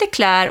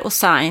Leclerc och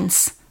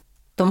Sainz.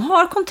 De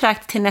har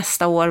kontrakt till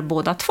nästa år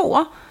båda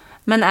två.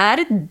 Men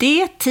är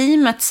det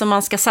teamet som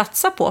man ska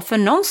satsa på? För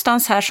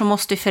någonstans här så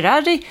måste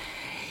Ferrari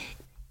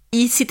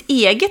i sitt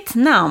eget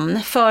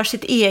namn för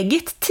sitt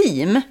eget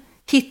team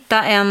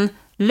hitta en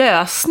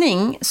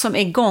lösning som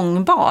är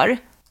gångbar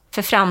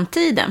för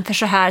framtiden. För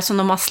så här som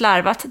de har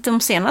slarvat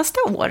de senaste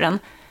åren,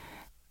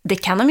 det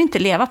kan de inte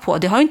leva på.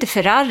 Det har ju inte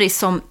Ferrari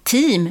som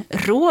team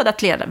råd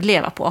att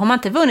leva på. Har man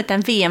inte vunnit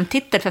en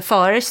VM-titel för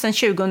förare sedan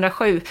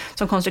 2007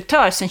 som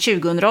konstruktör sedan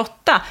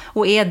 2008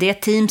 och är det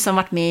team som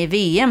varit med i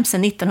VM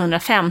sedan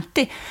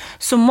 1950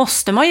 så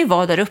måste man ju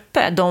vara där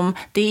uppe.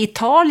 Det är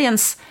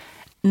Italiens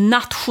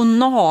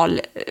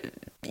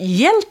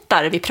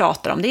nationalhjältar vi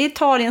pratar om. Det är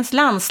Italiens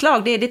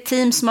landslag. Det är det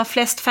team som har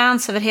flest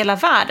fans över hela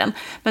världen.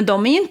 Men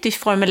de är ju inte i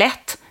Formel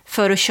 1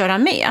 för att köra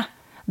med.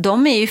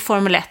 De är ju i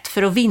Formel 1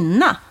 för att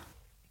vinna.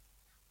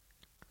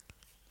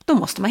 Då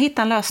måste man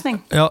hitta en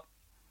lösning.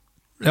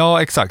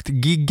 Ja, exakt.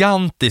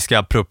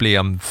 Gigantiska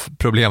problem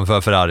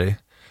för Ferrari.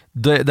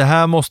 Det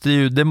här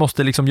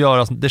måste liksom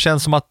göras. Det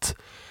känns som att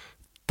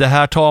det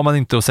här tar man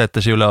inte och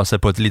sätter sig och löser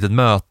på ett litet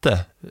möte,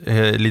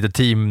 lite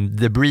team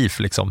debrief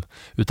liksom,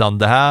 utan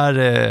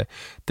det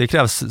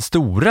krävs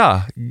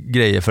stora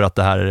grejer för att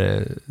det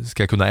här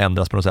ska kunna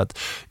ändras på något sätt.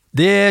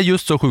 Det är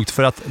just så sjukt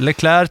för att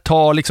Leclerc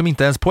tar liksom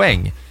inte ens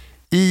poäng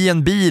i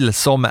en bil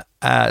som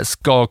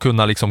ska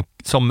kunna liksom,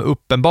 som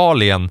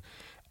uppenbarligen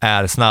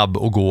är snabb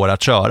och går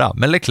att köra,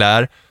 men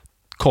Leclerc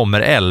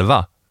kommer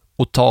 11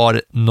 och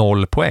tar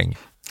 0 poäng.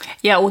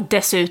 Ja, och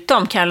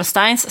dessutom Carlos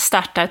Sainz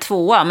startar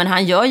 2, men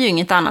han gör ju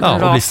inget annat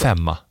än och blir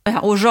 5.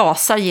 Och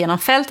rasar genom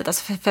fältet.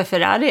 Alltså för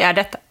Ferrari är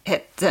detta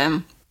ett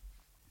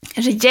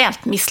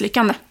rejält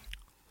misslyckande.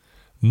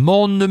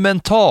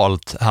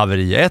 Monumentalt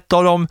haveri. Ett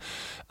av dem,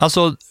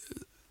 alltså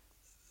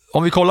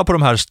om vi kollar på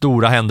de här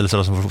stora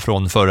händelserna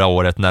från förra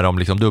året när de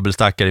liksom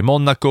dubbelstackar i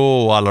Monaco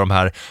och alla de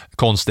här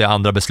konstiga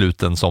andra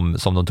besluten som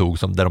de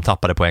tog, där de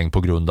tappade poäng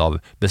på grund av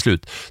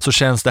beslut, så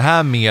känns det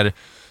här mer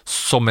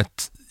som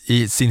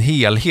i sin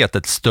helhet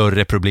ett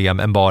större problem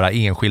än bara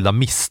enskilda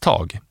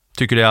misstag.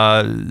 Tycker du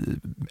jag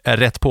är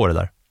rätt på det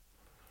där?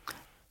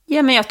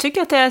 Ja, men jag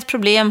tycker att det är ett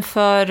problem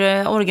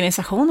för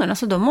organisationen.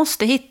 Alltså de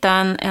måste hitta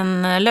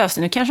en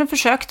lösning. Nu kanske de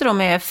försökte då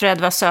med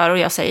Fred Vasseur, och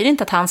jag säger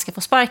inte att han ska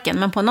få sparken,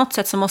 men på något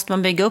sätt så måste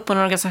man bygga upp en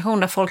organisation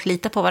där folk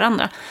litar på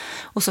varandra.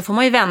 Och så får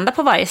man ju vända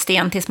på varje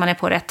sten tills man är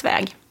på rätt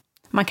väg.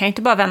 Man kan ju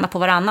inte bara vända på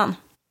varannan.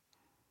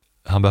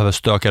 Han behöver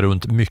stöka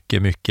runt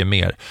mycket, mycket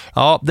mer.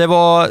 Ja, det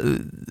var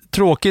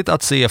tråkigt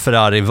att se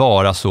Ferrari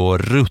vara så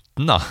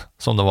ruttna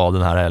som de var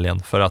den här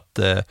helgen. För att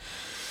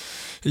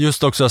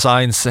just också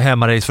Sainz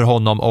hemmarace för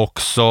honom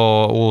också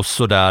och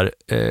sådär.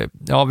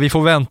 Ja, vi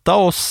får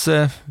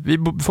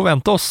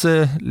vänta oss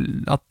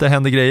att det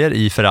händer grejer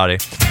i Ferrari.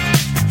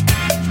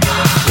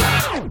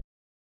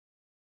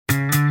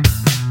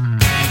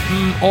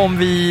 Om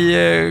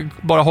vi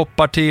bara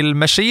hoppar till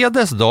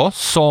Mercedes då,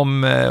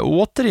 som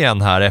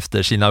återigen här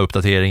efter sina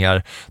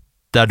uppdateringar,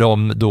 där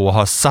de då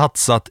har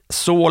satsat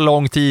så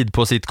lång tid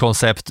på sitt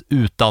koncept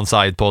utan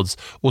sidepods,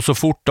 och så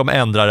fort de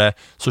ändrar det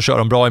så kör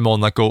de bra i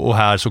Monaco, och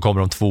här så kommer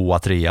de 2,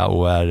 3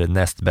 och är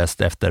näst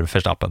bäst efter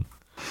Verstappen.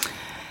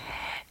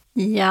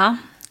 Ja,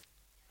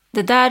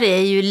 det där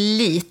är ju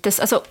lite,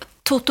 alltså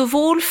Toto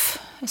Wolff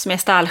som är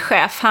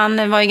stallchef,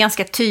 han var ju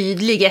ganska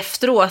tydlig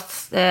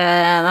efteråt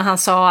när han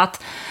sa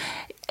att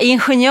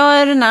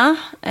ingenjörerna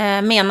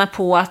menar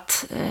på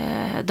att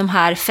de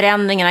här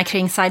förändringarna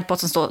kring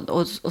sidepods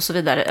och så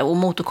vidare och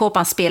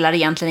motorkåpan spelar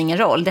egentligen ingen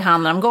roll. Det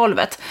handlar om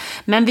golvet.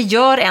 Men vi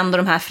gör ändå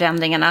de här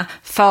förändringarna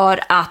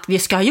för att vi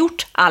ska ha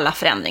gjort alla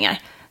förändringar.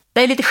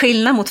 Det är lite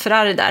skillnad mot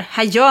Ferrari där.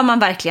 Här gör man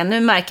verkligen, nu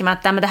märker man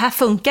att nej, men det här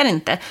funkar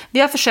inte. Vi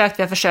har försökt,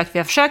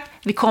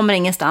 vi kommer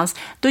ingenstans.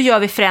 Då gör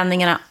vi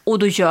förändringarna och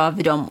då gör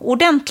vi dem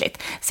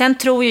ordentligt. Sen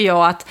tror ju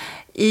jag att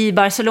i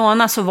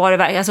Barcelona så var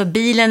det, alltså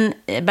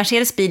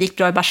Mercedes bil gick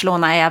bra i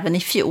Barcelona även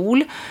i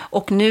fjol,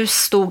 och nu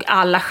stod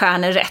alla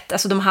stjärnor rätt.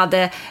 Alltså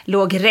de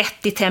låg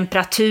rätt i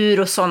temperatur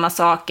och sådana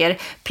saker,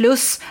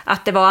 plus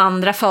att det var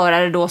andra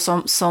förare då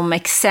som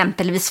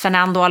exempelvis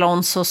Fernando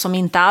Alonso som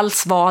inte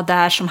alls var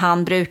där som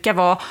han brukar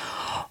vara.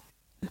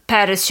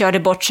 Perez körde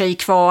bort sig i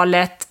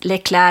kvalet,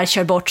 Leclerc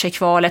körde bort sig i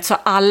kvalet, så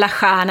alla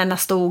stjärnorna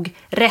stod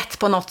rätt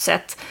på något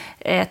sätt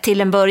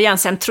till en början.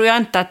 Sen tror jag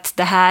inte att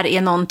det här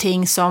är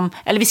någonting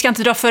eller vi ska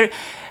inte dra för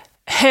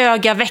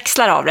höga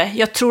växlar av det.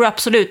 Jag tror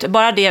absolut,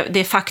 bara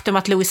det faktum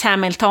att Lewis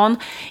Hamilton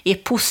är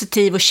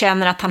positiv och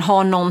känner att han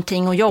har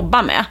någonting att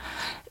jobba med,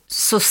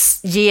 så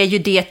ger ju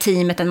det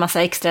teamet en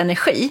massa extra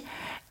energi.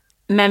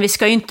 Men vi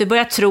ska ju inte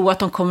börja tro att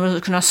de kommer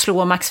att kunna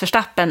slå Max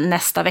Verstappen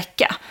nästa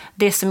vecka.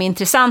 Det som är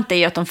intressant är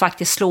ju att de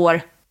faktiskt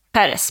slår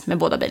Perez med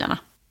båda bilarna.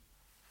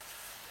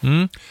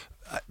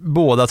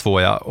 Båda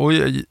två, ja. Och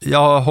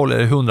jag håller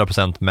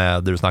 100%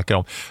 med det du snackar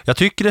om. Jag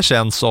tycker det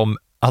känns som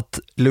att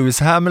Lewis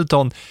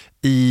Hamilton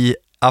i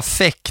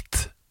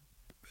affekt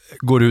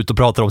går ut och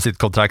pratar om sitt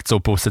kontrakt så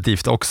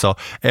positivt också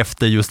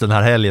efter just den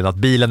här helgen, att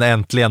bilen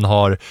äntligen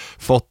har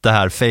fått det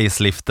här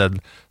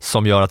faceliften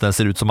som gör att den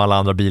ser ut som alla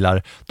andra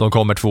bilar. De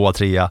kommer 2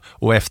 3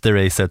 och efter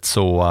racet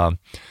så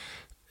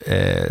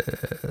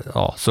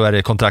är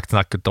det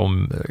kontraktsnacket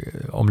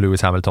om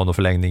Lewis Hamilton och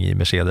förlängning i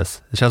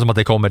Mercedes. Det känns som att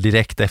det kommer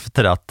direkt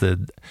efter att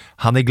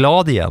han är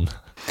glad igen.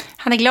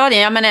 Han är glad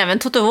igen, men även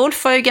Toto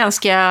Wolff var ju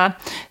ganska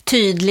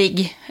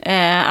tydlig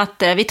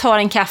att vi tar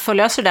en kaffe och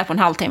löser det där på en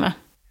halvtimme.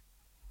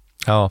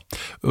 Ja,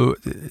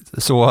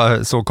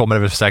 så kommer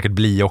det väl säkert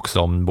bli också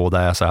om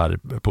båda är så här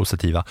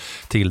positiva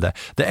till det.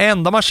 Det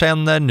enda man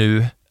känner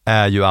nu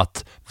är ju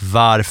att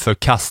varför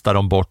kastar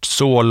de bort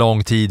så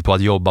lång tid på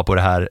att jobba på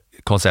det här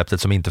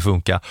konceptet som inte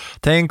funkar.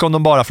 Tänk om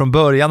de bara från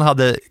början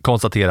hade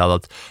konstaterat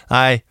att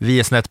nej, vi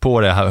är snett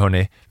på det här,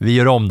 hörni. Vi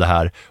gör om det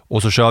här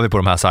och så kör vi på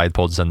de här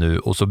sidepodsen nu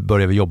och så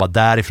börjar vi jobba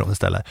därifrån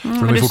istället. För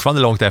de är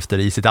fortfarande långt efter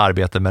i sitt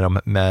arbete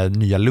med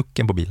nya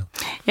looken på bilen.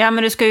 Ja,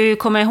 men du ska ju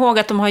komma ihåg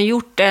att de har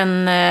gjort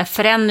en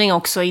förändring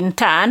också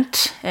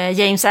internt.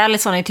 James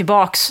Allison är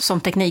tillbaks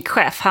som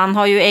teknikchef. Han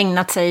har ju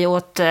ägnat sig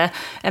åt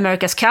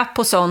America's Cup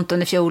och sånt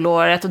under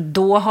fjolåret och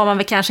då har man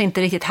väl kanske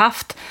inte riktigt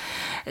haft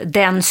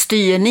den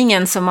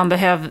styrningen som man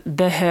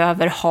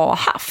behöver ha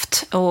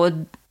haft. Och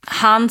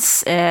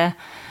hans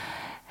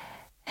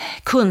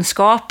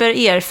kunskaper,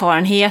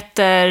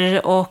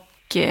 erfarenheter och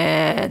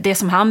det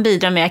som han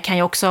bidrar med kan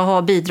ju också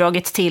ha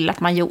bidragit till att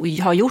man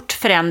har gjort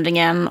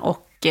förändringen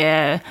och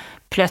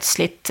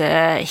plötsligt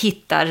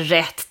hittar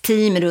rätt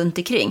team runt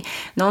omkring.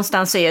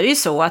 Någonstans så är det ju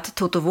så att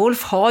Toto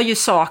Wolff har ju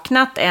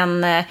saknat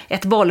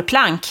ett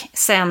bollplank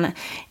sen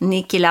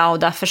Niki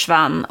Lauda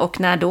försvann och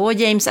när då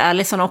James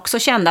Allison också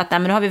kände att nej,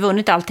 men nu har vi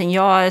vunnit allting,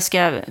 jag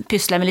ska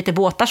pyssla med lite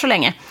båtar så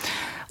länge.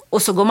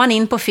 Och så går man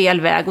in på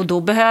fel väg och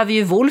då behöver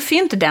ju Wolff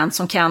inte den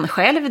som kan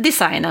själv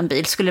designa en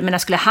bil.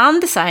 Skulle han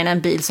designa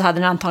en bil så hade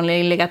den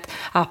antagligen legat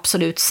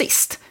absolut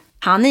sist.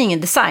 Han är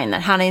ingen designer,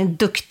 han är en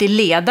duktig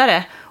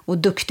ledare och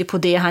duktig på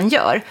det han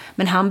gör.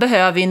 Men han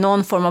behöver ju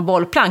någon form av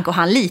bollplank och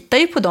han litar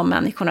ju på de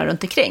människorna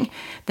runt omkring.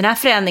 Den här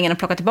förändringen att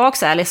plocka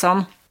tillbaka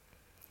Allison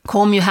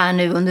kom ju här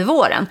nu under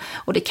våren.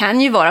 Och det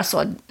kan ju vara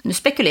så, nu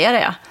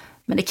spekulerar jag,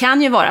 men det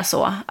kan ju vara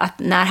så att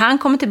när han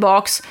kommer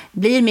tillbaks,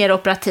 blir mer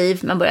operativ,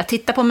 man börjar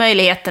titta på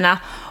möjligheterna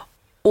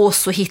och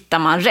så hittar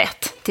man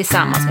rätt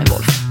tillsammans med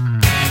Wolff.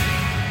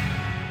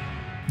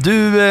 Du,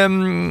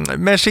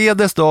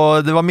 Mercedes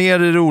då, det var mer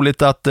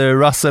roligt att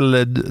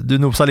Russell, du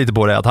nosade lite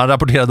på det, att han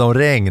rapporterade om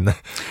regn.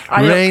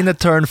 Rain at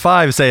turn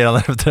 5 säger han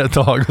efter ett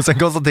tag och sen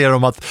konstaterar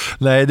de att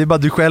nej, det är bara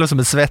du själv som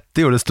är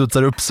svettig och det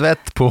studsar upp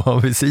svett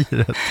på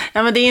visiret.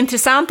 Ja, men det är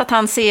intressant att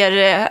han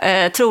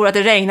tror att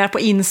det regnar på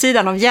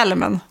insidan av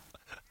hjälmen.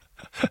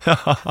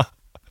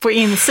 På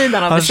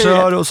insidan av visiret.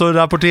 Han kör och så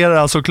rapporterar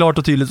han så klart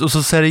och tydligt och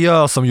så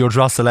seriös som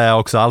George Russell är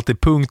också.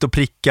 Alltid punkt och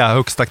pricka,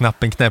 högsta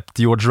knappen knäppt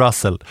George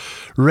Russell.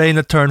 Rain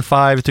at turn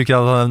 5 tycker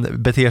att han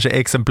beter sig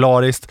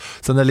exemplariskt.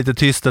 Sen är det lite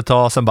tyst ett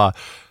tag, sen bara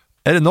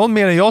är det någon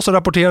mer än jag som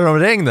rapporterar om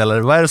regn eller?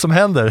 Vad är det som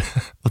händer?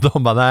 Och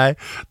de bara nej,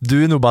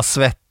 du är nog bara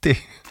svettig.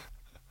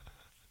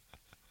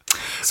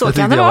 Så det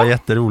tyckte jag var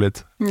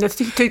jätteroligt. Det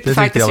tyckte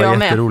faktiskt jag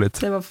med.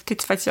 Jätteroligt. Det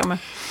tyckte faktiskt jag med.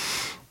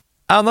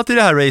 Annat i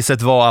det här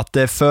racet var att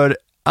det för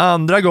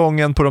andra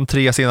gången på de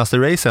 3 senaste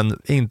racen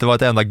inte var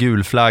ett enda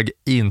gulflagg,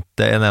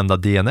 inte en enda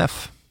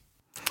DNF.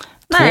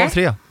 Nej. 2 av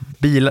 3.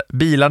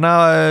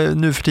 Bilarna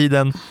nu för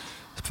tiden,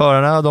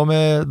 förarna,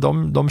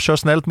 de kör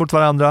snällt mot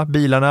varandra.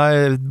 Bilarna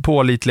är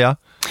pålitliga.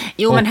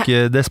 Jo, och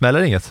det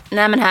smäller inget.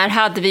 Nej, men här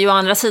hade vi ju å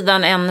andra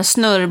sidan en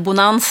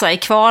snurrbonanza i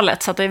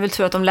kvalet, så att det är väl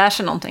tur att de lär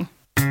sig någonting.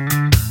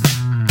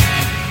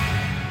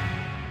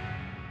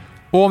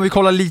 Och om vi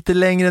kollar lite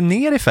längre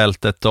ner i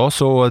fältet då,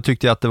 så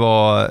tyckte jag att det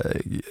var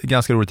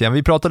ganska roligt igen.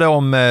 Vi pratade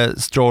om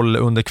Stroll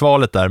under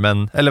kvalet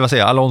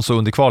där, Alonso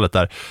under kvalet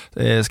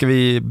där. Ska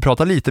vi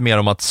prata lite mer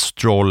om att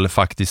Stroll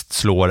faktiskt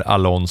slår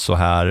Alonso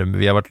här?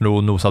 Vi har varit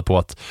nog nosat på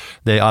att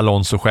det är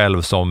Alonso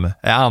själv som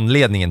är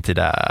anledningen till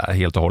det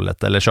helt och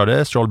hållet. Eller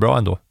körde Stroll bra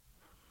ändå?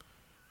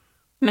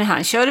 Men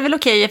han körde väl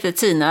okej efter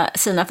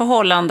sina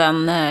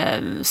förhållanden,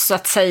 så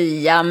att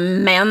säga.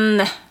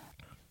 Men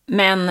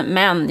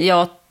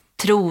jag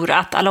tror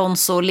att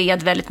Alonso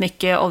led väldigt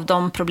mycket av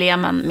de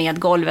problemen med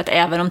golvet,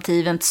 även om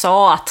teamet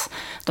sa att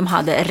de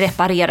hade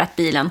reparerat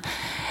bilen.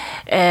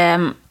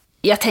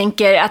 Jag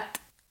tänker att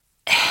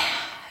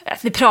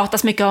det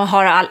pratas mycket om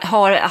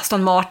har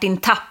Aston Martin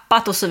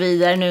tappat och så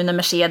vidare nu när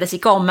Mercedes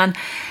gick om, men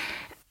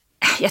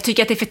jag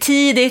tycker att det är för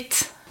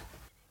tidigt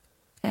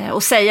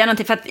att säga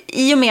någonting, för att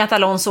i och med att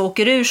Alonso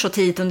åker ur så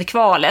tidigt under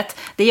kvalet,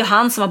 det är ju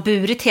han som har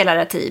burit hela det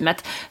här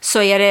teamet,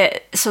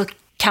 så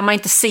kan man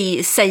inte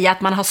säga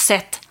att man har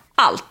sett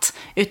allt,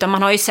 utan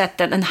man har ju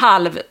sett en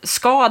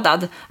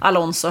halvskadad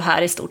Alonso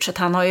här i stort sett.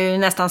 Han har ju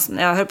nästan,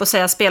 jag höll på att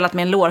säga, spelat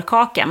med en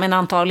lårkaka, men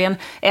antagligen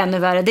ännu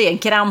värre det, en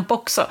kramp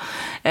också,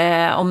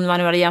 om man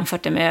nu hade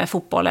jämfört det med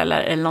fotboll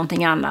eller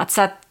någonting annat.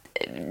 Så att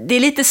det är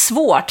lite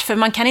svårt, för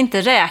man kan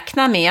inte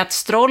räkna med att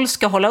Stroll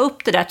ska hålla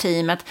upp det där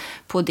teamet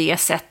på det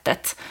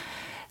sättet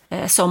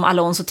som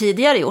Alonso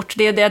tidigare gjort.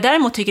 Det jag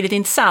däremot tycker är lite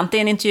intressant, det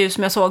är en intervju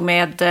som jag såg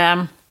med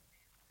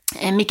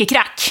Micke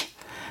Krack.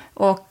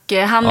 Och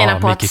han menar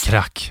på att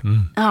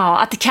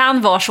det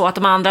kan vara så att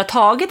de andra har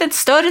tagit ett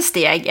större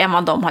steg än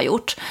vad de har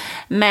gjort.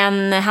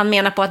 Men han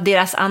menar på att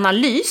deras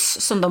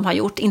analys som de har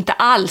gjort inte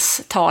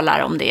alls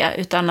talar om det,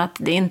 utan att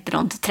det är inte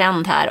någon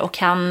trend här. Och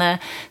han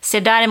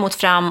ser däremot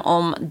fram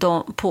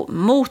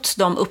mot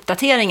de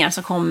uppdateringar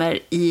som kommer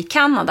i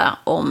Kanada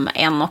om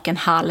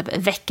 1,5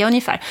 vecka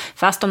ungefär.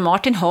 För Aston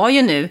Martin har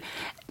ju nu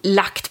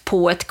lagt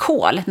på ett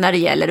kol när det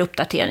gäller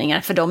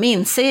uppdateringar, för de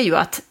inser ju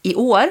att i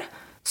år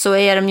så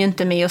är de ju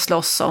inte med och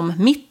slåss om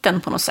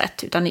mitten på något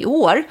sätt, utan i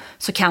år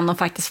så kan de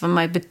faktiskt vara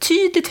med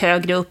betydligt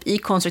högre upp i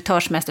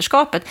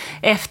konstruktörsmästerskapet,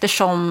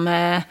 eftersom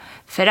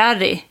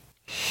Ferrari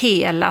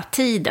hela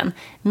tiden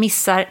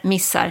missar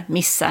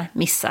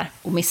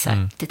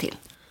det till.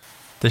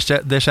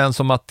 Det känns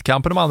som att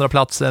kampen om andra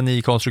platsen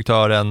i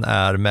konstruktören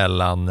är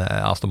mellan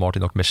Aston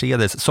Martin och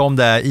Mercedes, som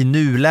det är i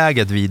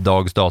nuläget vid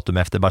dags datum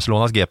efter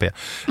Barcelonas GP.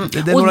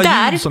 Det är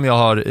några ljud som jag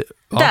har...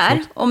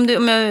 Om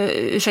jag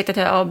ursäkta att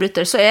jag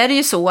avbryter, så är det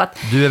ju så att...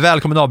 Du är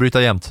välkommen att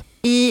avbryta jämt.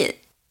 I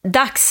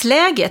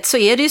dagsläget så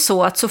är det ju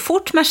så att så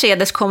fort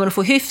Mercedes kommer att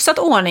få hyfsat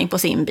ordning på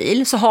sin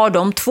bil, så har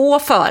de 2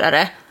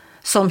 förare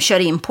som kör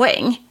in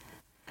poäng.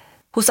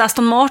 Hos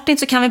Aston Martin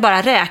så kan vi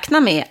bara räkna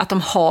med att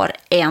de har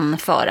en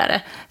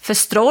förare. För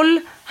Stroll,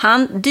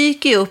 han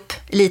dyker ju upp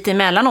lite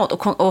emellanåt,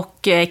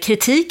 och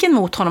kritiken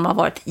mot honom har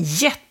varit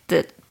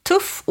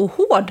jättetuff och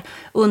hård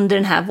under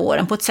den här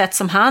våren på ett sätt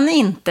som han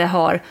inte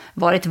har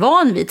varit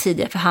van vid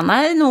tidigare. För han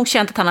har nog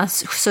känt att han har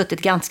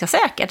suttit ganska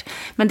säkert.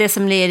 Men det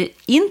som blir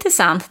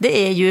intressant,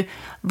 det är ju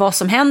vad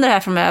som händer här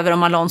framöver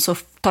om Alonso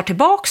tar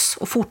tillbaks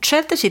och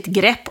fortsätter sitt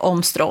grepp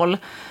om Stroll.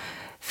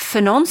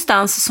 För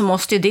någonstans så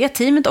måste ju det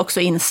teamet också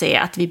inse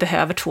att vi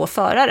behöver 2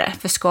 förare.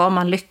 För ska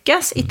man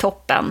lyckas i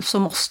toppen så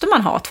måste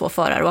man ha 2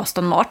 förare. Och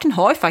Aston Martin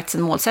har ju faktiskt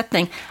en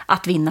målsättning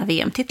att vinna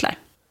VM-titlar.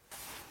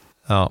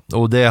 Ja,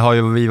 och det har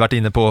ju vi varit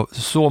inne på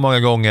så många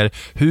gånger.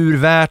 Hur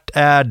värt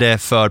är det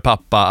för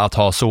pappa att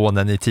ha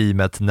sonen i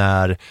teamet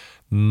när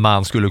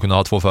man skulle kunna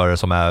ha 2 förare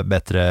som är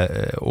bättre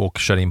och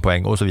kör in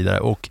poäng och så vidare.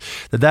 Och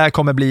det där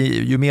kommer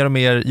bli ju mer och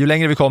mer, ju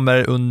längre vi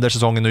kommer under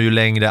säsongen och ju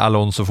längre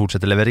Alonso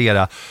fortsätter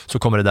leverera, så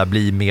kommer det där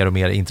bli mer och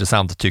mer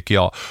intressant, tycker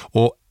jag.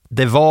 Och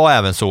det var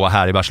även så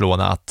här i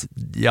Barcelona att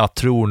jag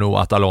tror nog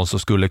att Alonso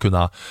skulle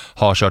kunna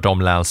ha kört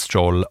om Lance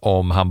Stroll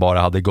om han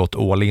bara hade gått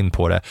all in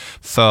på det.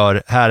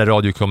 För här är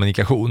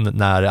radiokommunikation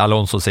när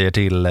Alonso säger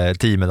till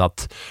teamen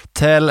att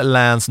tell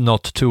Lance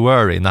not to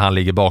worry när han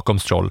ligger bakom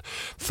Stroll,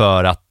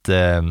 för att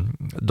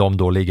de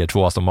då ligger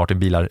 2 Aston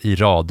Martin-bilar i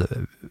rad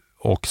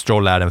och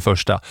Stroll är den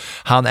första.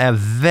 Han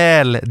är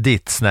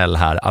väldigt snäll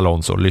här,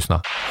 Alonso.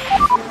 Lyssna.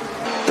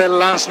 Tell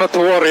Lance not to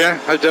worry, I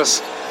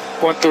just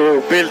want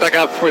to build a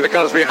gap with the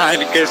cars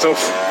behind in case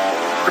of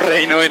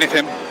rain or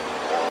anything.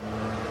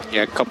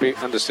 Yeah, copy.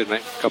 Understood,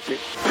 mate. Copy.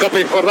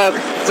 Copy for that.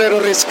 Zero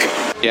risk.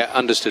 Yeah,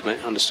 understood, mate.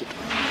 Understood.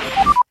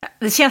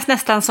 Det känns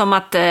nästan som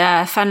att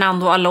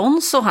Fernando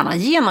Alonso, han har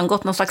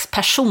genomgått någon slags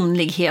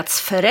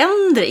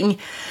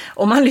personlighetsförändring.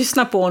 Om man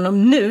lyssnar på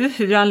honom nu,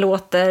 hur han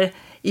låter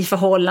i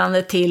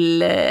förhållande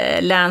till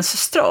Lance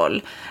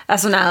Stroll.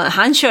 Alltså när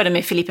han körde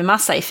med Filip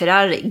Massa i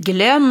Ferrari,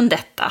 glöm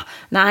detta.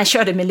 När han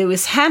körde med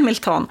Lewis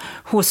Hamilton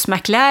hos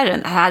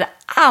McLaren, hade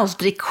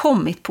aldrig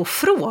kommit på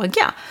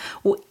fråga.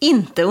 Och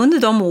inte under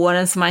de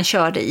åren som han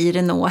körde i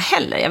Renault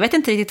heller. Jag vet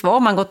inte riktigt vad,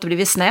 om han gått och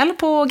blivit snäll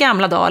på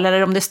gamla dagar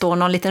eller om det står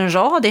någon liten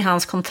rad i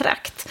hans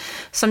kontrakt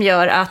som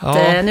gör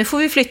att nu får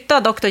vi flytta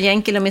Dr.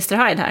 Jekyll och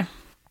Mr. Hyde här.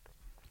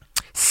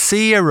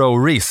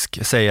 Zero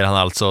risk, säger han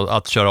alltså,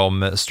 att köra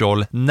om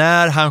Stroll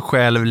när han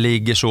själv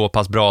ligger så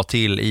pass bra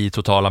till i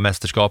totala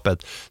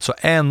mästerskapet. Så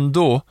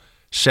ändå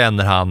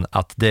känner han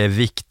att det är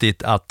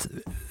viktigt att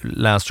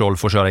Lance Stroll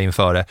får köra in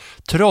före,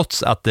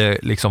 trots att det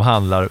liksom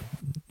handlar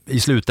i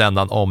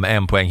slutändan om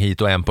 1 poäng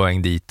hit och 1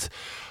 poäng dit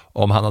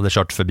om han hade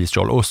kört förbi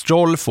Stroll. Och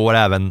Stroll får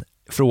även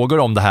frågor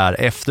om det här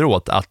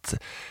efteråt, att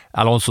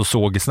Alonso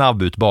såg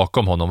snabb ut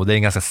bakom honom, och det är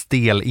en ganska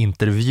stel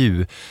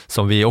intervju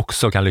som vi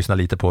också kan lyssna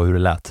lite på hur det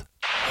lät.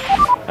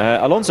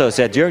 Alonso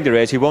said during the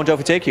race he won't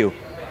overtake you.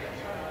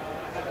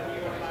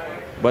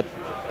 But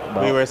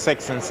we were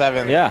 6 and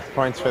 7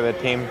 points for the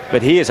team.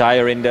 But he is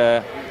higher in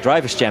the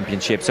drivers'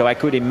 championship, so I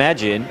could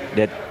imagine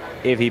that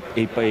if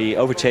he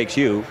overtakes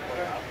you,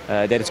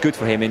 that it's good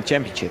for him in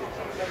championship.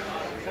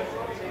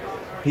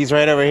 He's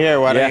right over here.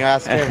 Why don't you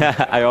ask him?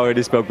 I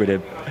already spoke with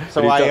him.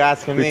 So why are you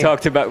asking me? We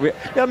talked about.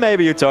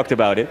 Maybe you talked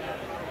about it.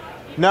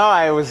 No,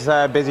 I was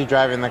busy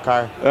driving the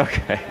car.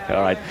 Okay,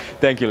 all right.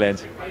 Thank you,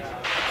 Lance.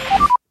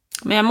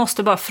 Men jag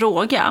måste bara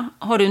fråga,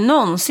 har du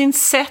någonsin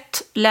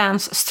sett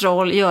Lance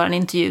Stroll göra en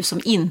intervju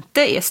som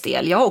inte är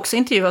stel? Jag har också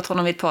intervjuat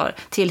honom vid ett par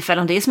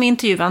tillfällen. Det är som att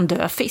intervjua en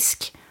död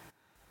fisk.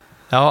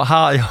 Ja,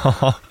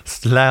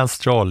 Lance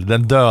Stroll,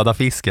 den döda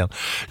fisken.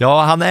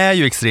 Ja, han är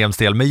ju extremt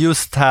stel, men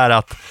just här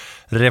att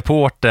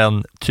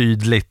reporten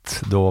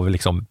tydligt då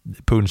liksom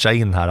puncha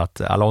in här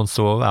att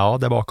Alonso,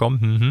 där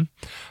bakom,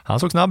 han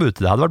såg snabb ut.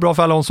 Det hade varit bra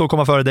för Alonso att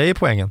komma före dig i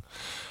poängen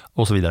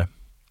och så vidare.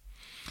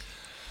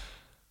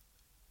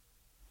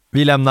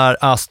 Vi lämnar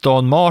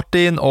Aston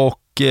Martin och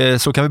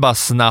så kan vi bara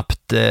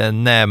snabbt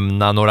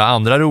nämna några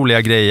andra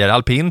roliga grejer.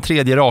 Alpin,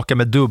 3:e raka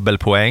med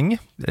dubbelpoäng.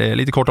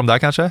 Lite kort om det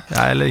kanske,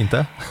 eller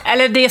inte?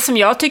 Eller det som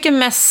jag tycker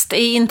mest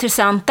är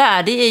intressant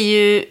där, det är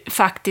ju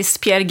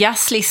faktiskt Pierre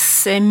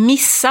Gaslys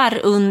missar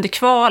under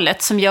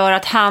kvalet som gör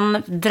att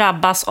han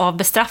drabbas av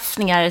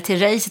bestraffningar till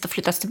racet och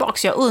flyttas tillbaka.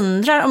 Så jag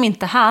undrar om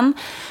inte han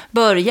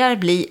börjar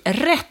bli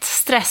rätt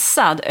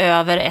stressad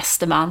över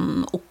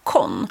Esteban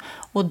Ocon.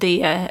 Och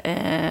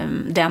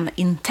den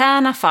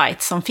interna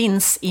fight som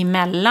finns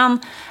emellan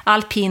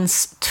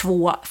Alpins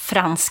 2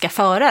 franska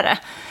förare.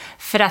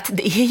 För att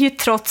det är ju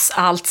trots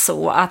allt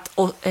så att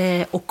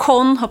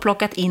Ocon har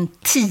plockat in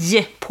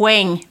 10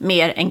 poäng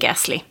mer än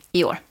Gasly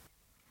i år.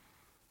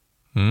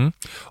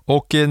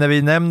 Och när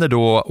vi nämner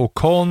då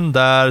Ocon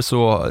där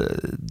så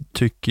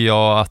tycker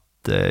jag att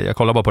jag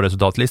kollar bara på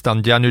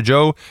resultatlistan. Gianni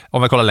Joe,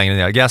 om jag kollar längre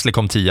ner, Gasly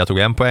kom 10, tog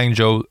 1 poäng,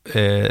 Joe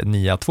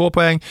 9, 2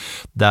 poäng.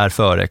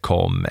 Därför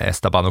kom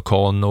Esteban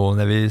Ocon, och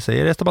när vi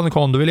säger Esteban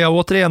Ocon då vill jag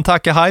återigen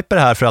tacka Hyper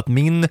här för att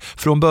min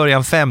från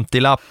början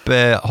 50-lapp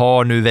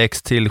har nu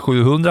växt till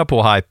 700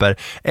 på Hyper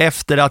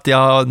efter att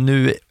jag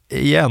nu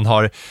igen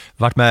har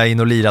varit med in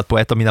och lirat på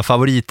ett av mina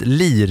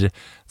favoritlir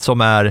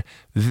som är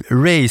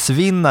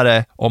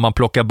racevinnare om man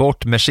plockar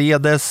bort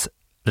Mercedes,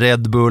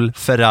 Red Bull,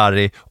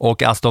 Ferrari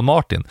och Aston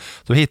Martin.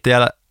 Så hittade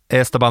jag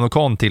Esteban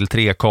Ocon till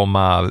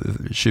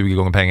 3,20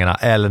 gånger pengarna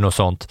eller något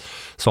sånt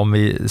som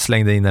vi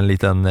slängde in en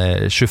liten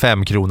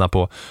 25 krona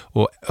på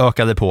och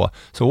ökade på.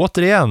 Så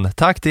återigen,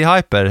 tack till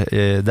Hyper.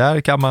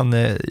 Där kan man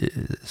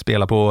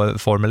spela på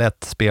Formel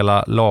 1,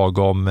 spela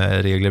lagom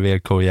regler,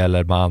 villkor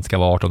gäller, man ska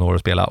vara 18 år och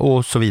spela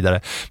och så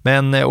vidare.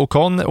 Men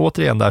Ocon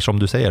återigen där som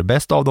du säger,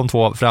 bäst av de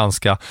 2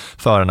 franska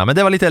förarna. Men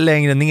det var lite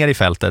längre ner i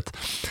fältet.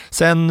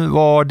 Sen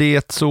var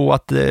det så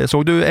att,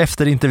 såg du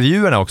efter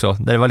intervjuerna också,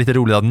 där det var lite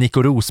roligt att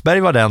Nico Rosberg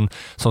var den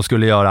som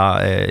skulle göra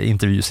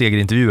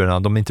segerintervjuerna.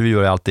 De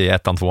intervjuar alltid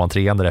 1, 2,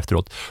 3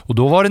 efteråt. Och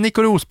då var det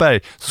Nico Rosberg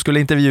som skulle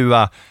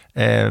intervjua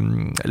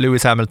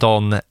Lewis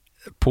Hamilton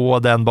på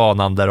den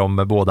banan där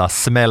de båda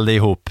smällde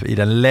ihop i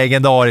den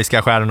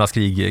legendariska Stjärnornas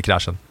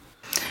krig-kraschen.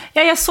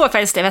 Ja, jag såg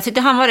faktiskt det. Jag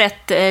tyckte han var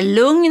rätt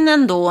lugn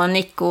ändå,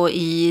 Nico,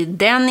 i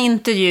den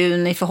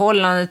intervjun i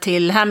förhållande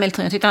till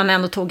Hamilton. Jag tyckte han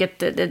ändå tog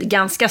ett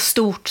ganska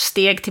stort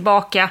steg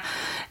tillbaka.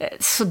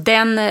 Så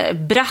den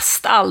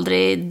brast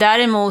aldrig.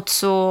 Däremot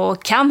så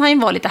kan han ju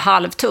vara lite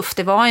halvtuff.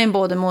 Det var han ju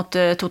både mot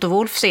Toto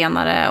Wolff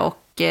senare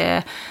och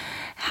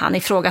han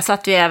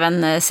ifrågasatte ju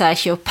även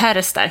Sergio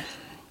Perez där.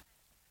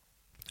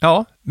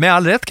 Ja, med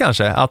all rätt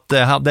kanske. Att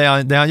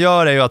det han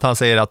gör är ju att han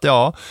säger att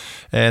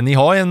ni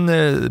har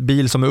en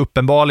bil som är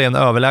uppenbarligen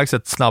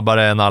överlägset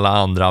snabbare än alla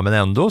andra, men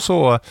ändå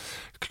så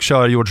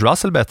kör George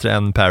Russell bättre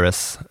än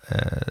Perez,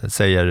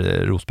 säger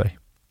Rosberg.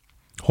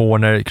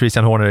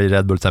 Christian Horner i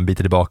Red Bull sen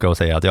biter tillbaka och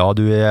säger att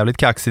du är jävligt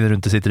kaxig när du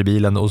inte sitter i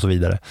bilen och så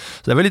vidare.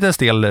 Så det var lite en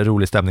stel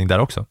rolig stämning där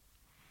också.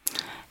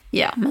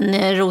 Ja,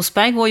 men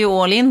Rosberg går ju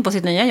all in på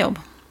sitt nya jobb.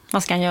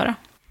 Vad ska han göra?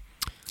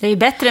 Det är ju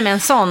bättre med en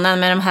sån än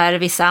med de här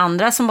vissa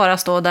andra som bara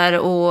står där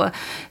och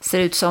ser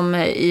ut som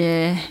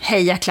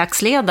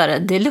hejaklacksledare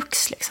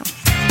deluxe liksom.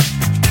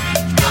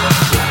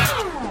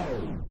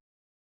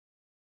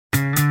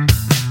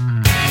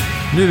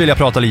 Nu vill jag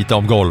prata lite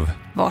om golv.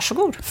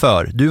 Varsågod.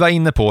 För du var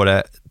inne på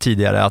det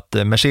tidigare att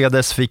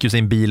Mercedes fick ju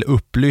sin bil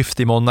upplyft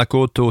i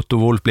Monaco. Toto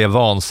Wolff blev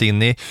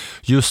vansinnig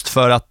just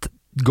för att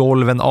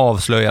golven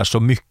avslöjar så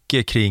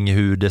mycket kring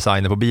hur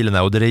designen på bilen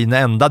är, och det är den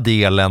enda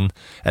delen,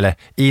 eller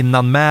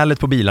innanmälet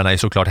på bilarna är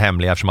såklart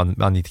hemliga eftersom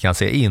man inte kan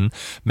se in,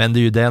 men det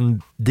är ju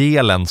den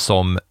delen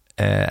som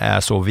är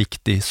så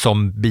viktig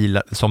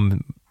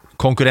som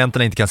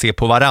konkurrenterna inte kan se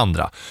på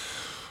varandra.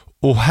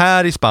 Och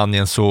här i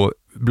Spanien så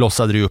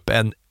blossade det upp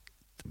en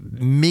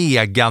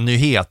mega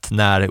nyhet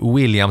när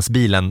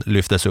Williams-bilen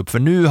lyftes upp, för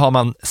nu har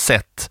man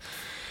sett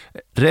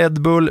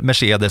Red Bull,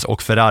 Mercedes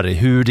och Ferrari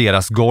hur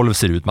deras golv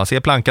ser ut. Man ser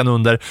plankan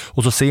under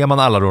och så ser man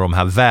alla då de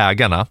här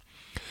vägarna.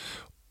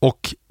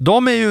 Och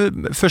de är ju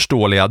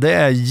förståeliga. Det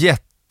är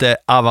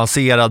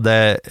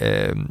jätteavancerade,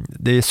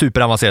 det är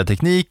superavancerad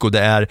teknik och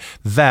det är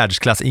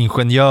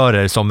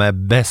världsklassingenjörer som är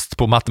bäst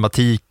på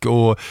matematik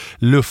och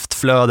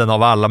luftflöden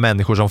av alla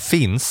människor som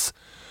finns.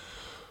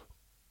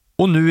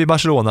 Och nu i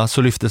Barcelona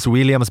så lyftes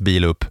Williams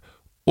bil upp.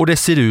 Och det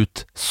ser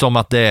ut som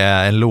att det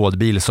är en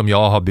lådbil som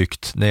jag har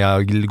byggt när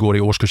jag går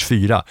i årskurs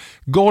 4.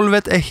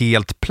 Golvet är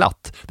helt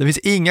platt. Det finns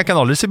inga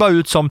kanaler. Det ser bara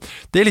ut som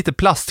det är lite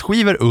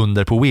plastskivor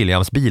under på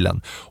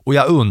Williams-bilen. Och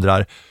jag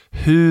undrar,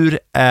 hur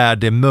är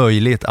det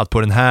möjligt att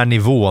på den här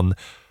nivån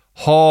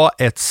ha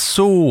ett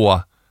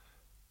så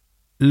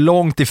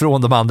långt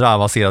ifrån de andra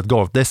avancerat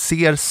golf. Det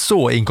ser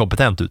så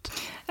inkompetent ut.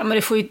 Ja,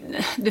 men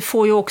det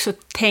får ju också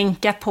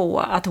tänka på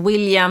att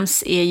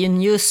Williams är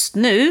ju just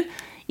nu,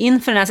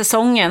 inför den här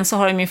säsongen, så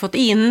har de ju fått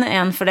in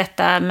en för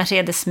detta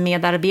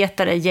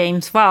Mercedes-medarbetare,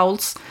 James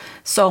Vowles,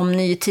 som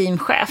ny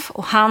teamchef.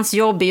 Och hans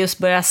jobb är just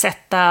att börja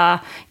sätta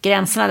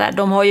gränserna där.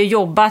 De har ju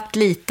jobbat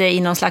lite i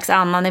någon slags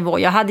annan nivå.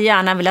 Jag hade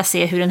gärna velat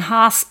se hur en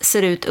Haas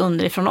ser ut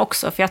underifrån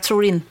också. För jag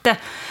tror inte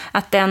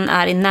att den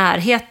är i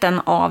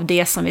närheten av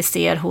det som vi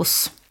ser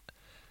hos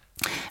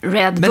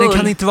Red Bull. Men det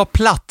kan inte vara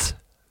platt.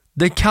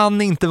 Det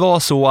kan inte vara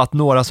så att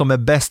några som är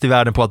bäst i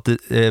världen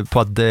på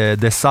att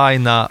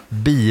designa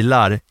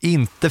bilar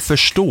inte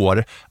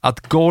förstår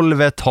att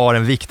golvet har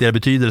en viktigare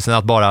betydelse än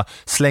att bara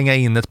slänga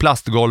in ett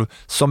plastgolv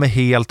som är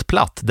helt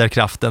platt där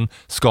kraften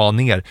ska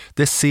ner.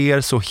 Det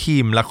ser så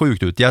himla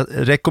sjukt ut. Jag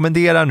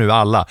rekommenderar nu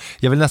alla,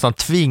 jag vill nästan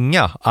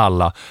tvinga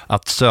alla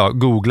att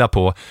googla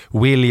på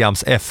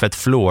Williams F1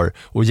 floor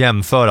och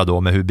jämföra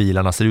då med hur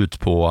bilarna ser ut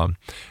på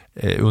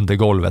under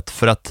golvet.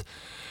 För att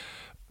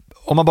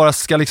om man bara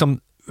ska liksom,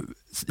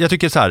 jag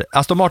tycker så här,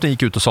 Aston Martin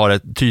gick ut och sa det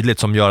tydligt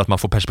som gör att man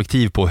får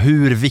perspektiv på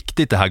hur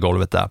viktigt det här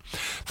golvet är.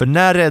 För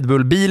när Red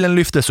Bull-bilen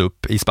lyftes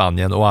upp i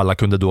Spanien och alla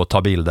kunde då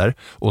ta bilder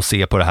och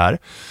se på det här,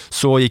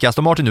 så gick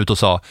Aston Martin ut och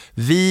sa: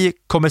 vi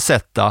kommer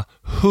sätta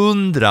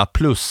 100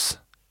 plus,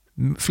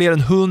 fler än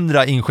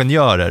 100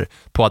 ingenjörer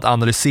på att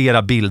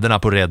analysera bilderna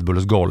på Red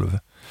Bulls golv.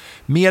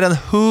 Mer än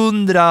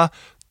 100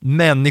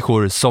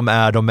 människor som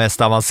är de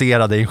mest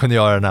avancerade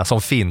ingenjörerna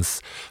som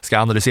finns ska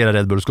analysera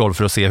Red Bulls golv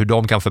för att se hur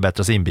de kan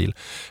förbättra sin bil.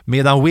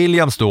 Medan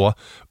Williams då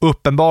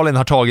uppenbarligen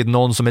har tagit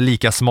någon som är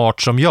lika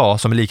smart som jag,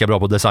 som är lika bra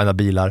på att designa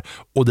bilar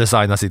och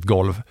designa sitt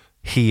golv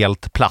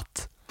helt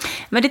platt.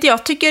 Men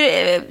jag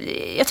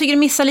tycker det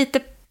missar lite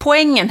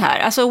poängen här.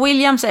 Alltså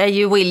Williams är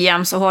ju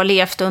Williams och har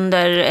levt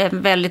under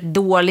en väldigt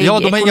dålig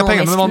ekonomisk... Ja, de har inga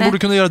pengar, men man borde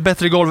kunna göra ett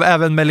bättre golv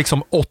även med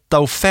liksom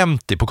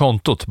 8,50 på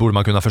kontot. Borde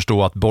man kunna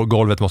förstå att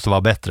golvet måste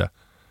vara bättre.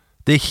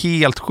 Det är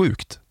helt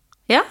sjukt.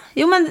 Ja,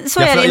 jo men så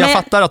är det. Jag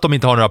fattar att de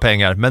inte har några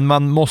pengar, men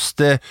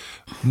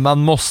man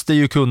måste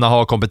ju kunna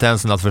ha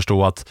kompetensen att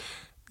förstå att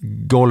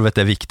golvet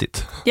är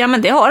viktigt. Ja,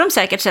 men det har de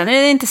säkert. Sen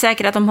är det inte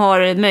säkert att de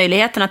har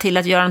möjligheterna till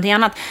att göra någonting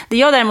annat. Det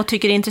jag däremot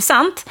tycker är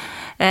intressant,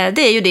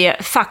 det är ju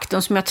det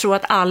faktum som jag tror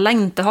att alla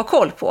inte har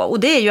koll på. Och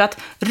det är ju att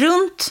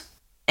runt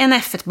en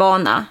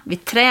F1-bana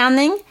vid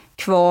träning,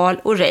 kval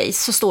och race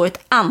så står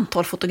ett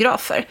antal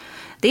fotografer.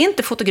 Det är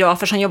inte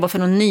fotografer som jobbar för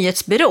någon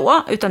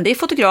nyhetsbyrå, utan det är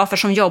fotografer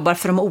som jobbar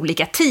för de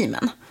olika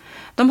teamen.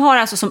 De har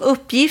alltså som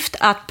uppgift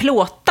att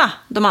plåta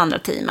de andra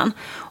teamen.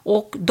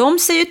 Och de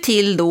ser ju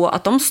till då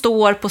att de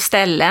står på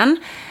ställen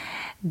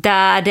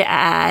där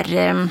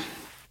det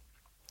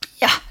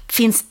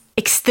finns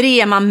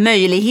extrema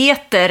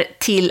möjligheter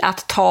till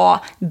att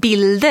ta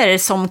bilder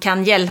som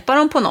kan hjälpa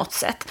dem på något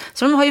sätt.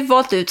 Så de har ju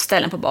valt ut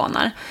ställen på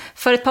banan.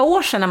 För ett par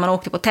år sedan när man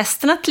åkte på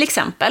testerna till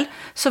exempel,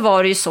 så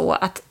var det ju så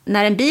att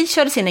när en bil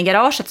kördes in i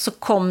garaget så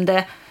kom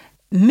det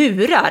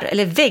murar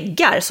eller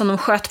väggar som de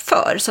sköt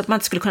för så att man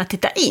inte skulle kunna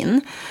titta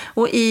in.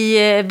 Och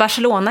i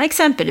Barcelona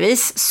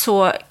exempelvis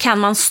så kan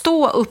man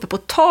stå uppe på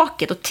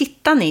taket och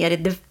titta ner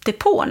i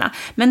depåerna.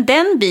 Men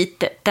den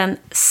biten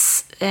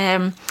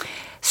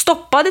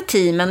stoppade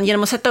teamen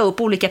genom att sätta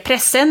upp olika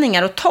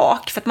pressändningar och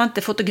tak för att man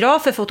inte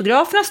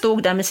fotograferna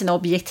stod där med sina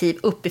objektiv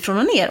uppifrån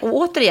och ner. Och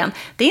återigen,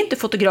 det är inte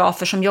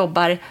fotografer som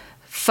jobbar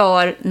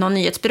för någon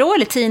nyhetsbyrå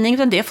eller tidning,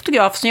 utan det är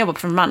fotografer som jobbar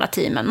för de andra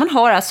teamen. Man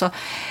har alltså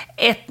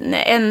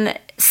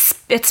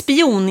ett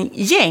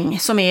spiongäng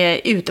som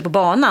är ute på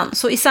banan.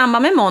 Så i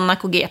samband med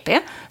Monaco GP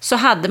så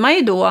hade man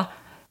ju då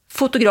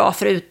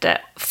fotografer ute,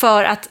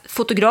 för att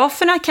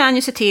fotograferna kan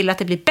ju se till att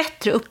det blir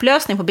bättre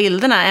upplösning på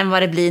bilderna än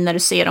vad det blir när du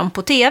ser dem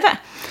på tv.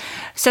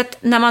 Så att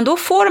när man då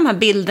får de här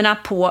bilderna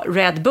på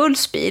Red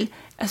Bulls bil,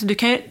 alltså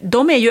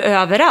de är ju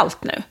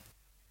överallt nu.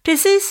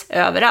 Precis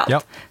överallt.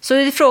 Ja.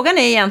 Så frågan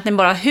är egentligen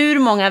bara hur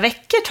många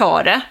veckor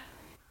tar det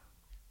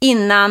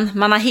innan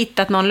man har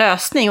hittat någon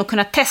lösning och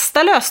kunnat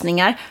testa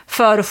lösningar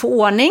för att få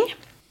ordning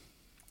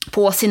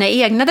på sina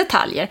egna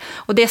detaljer.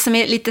 Och det som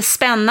är lite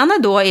spännande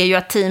då är ju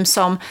att team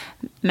som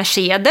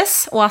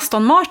Mercedes och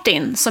Aston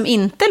Martin, som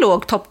inte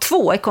låg topp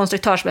 2 i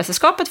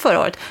konstruktörsmästerskapet förra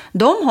året,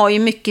 de har ju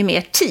mycket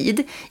mer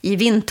tid i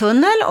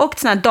vindtunnel och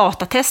sån här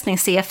datatestning,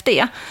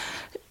 CFD.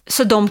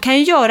 Så de kan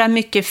ju göra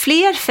mycket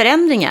fler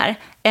förändringar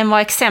än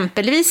vad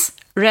exempelvis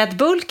Red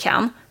Bull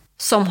kan,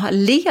 som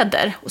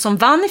leder och som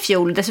vann i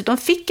fjol. Dessutom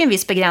fick en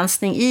viss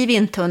begränsning i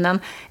vindtunneln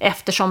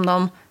eftersom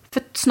de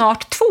för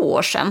snart 2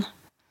 år sedan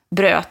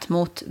bröt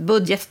mot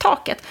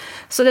budgettaket.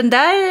 Så den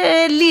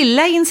där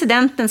lilla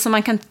incidenten som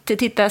man kan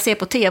se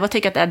på tv och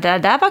tycka att det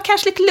där var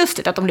kanske lite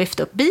lustigt att de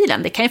lyfte upp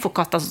bilen. Det kan ju få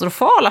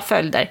katastrofala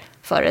följder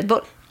för Red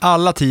Bull.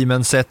 Alla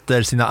teamen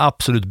sätter sina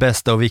absolut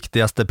bästa och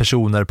viktigaste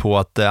personer på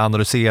att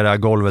analysera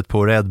golvet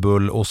på Red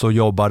Bull, och så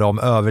jobbar de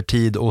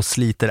övertid och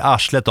sliter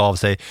arslet av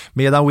sig,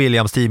 medan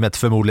Williams-teamet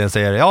förmodligen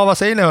säger: ja, vad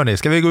säger ni hörni?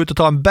 Ska vi gå ut och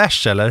ta en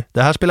bärs eller?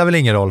 Det här spelar väl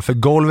ingen roll, för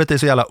golvet är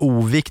så jävla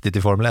oviktigt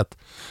i Formel 1.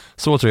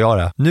 Så tror jag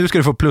det. Nu ska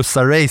du få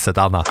plussa racet,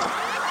 Anna.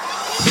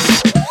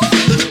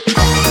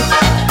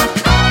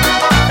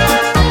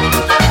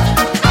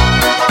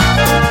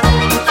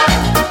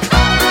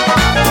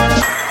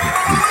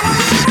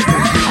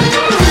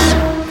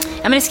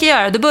 vi ska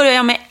göra, då börjar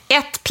jag med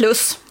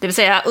 1+, det vill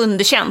säga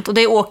underkänt. Och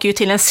det åker ju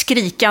till den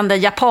skrikande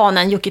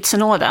japanen Yuki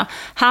Tsunoda.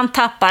 Han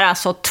tappar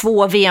alltså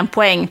 2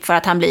 VM-poäng för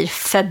att han blir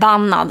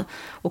förbannad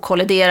och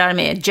kolliderar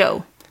med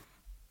Joe.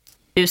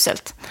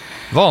 Uselt.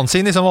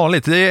 Vansinnig som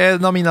vanligt. Det är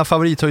en av mina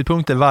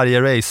favorithöjdpunkter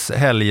varje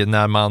racehelg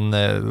när man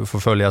får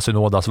följa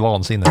Tsunodas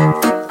vansinne.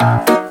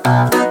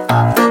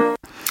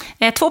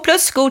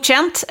 2+,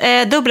 godkänt.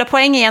 Dubbla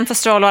poäng igen för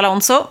Stroll och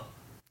Alonso.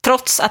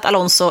 Trots att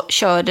Alonso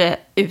körde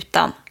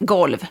utan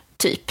golv,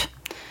 typ.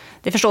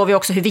 Det förstår vi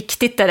också hur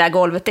viktigt det där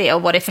golvet är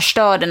och vad det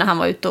förstörde när han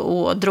var ute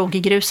och drog i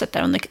gruset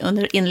där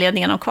under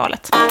inledningen av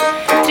kvalet.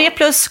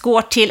 3+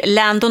 går till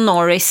Lando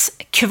Norris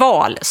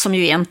kval, som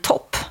ju är en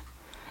topp.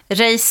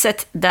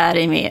 Racet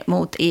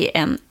däremot är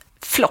en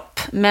flopp.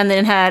 Men i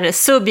den här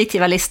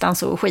subjektiva listan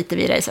så skiter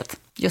vi i racet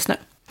just nu.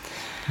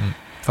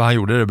 För han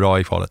gjorde det bra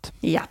i kvalet.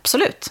 Ja,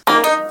 absolut.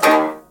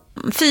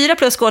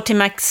 4+ går till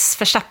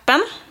Max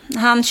Verstappen.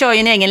 Han kör ju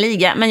en egen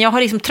liga, men jag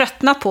har liksom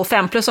tröttnat på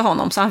 5+ av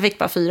honom, så han fick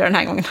bara 4 den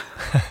här gången.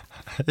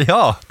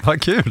 Ja,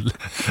 vad kul.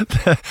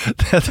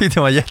 Det tyckte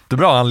jag var en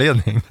jättebra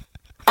anledning.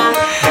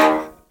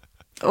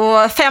 Och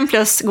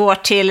 5+ går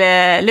till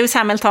Lewis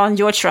Hamilton,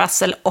 George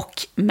Russell och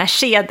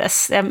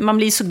Mercedes. Man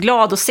blir så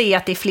glad att se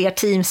att det är fler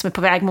team som är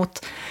på väg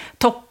mot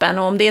toppen.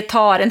 Och om det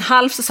tar en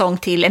halv säsong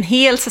till, en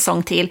hel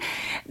säsong till,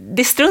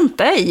 det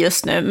struntar jag i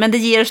just nu. Men det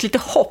ger oss lite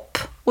hopp.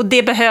 Och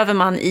det behöver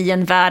man i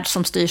en värld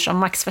som styrs av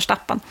Max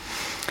Verstappen.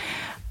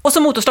 Och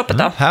så motorstoppet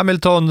då.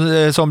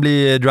 Hamilton som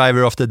blir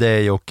driver of the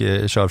day och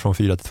kör från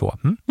 4 till 2.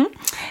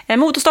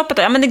 Motorstoppet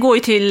då, ja, men det går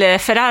ju till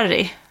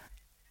Ferrari.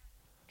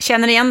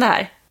 Känner ni igen det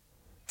här?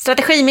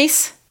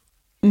 Strategimiss,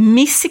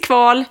 miss i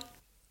kval,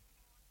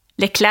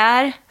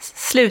 Leclerc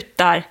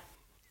slutar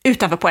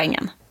utanför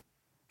poängen.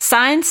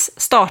 Sainz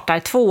startar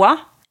 2,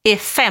 är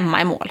 5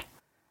 i mål.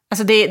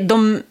 Alltså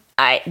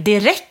det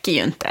räcker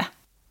ju inte.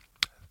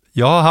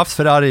 Jag har haft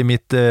Ferrari i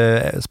mitt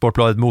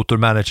Sportbladet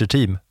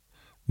motormanager-team.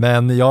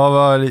 Men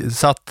jag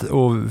satt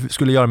och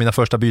skulle göra mina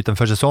första byten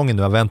för säsongen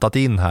nu. Jag har väntat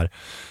in här.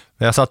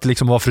 Jag satt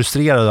liksom och var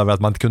frustrerad över att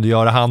man inte kunde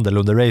göra handel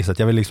under racet.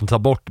 Jag vill liksom ta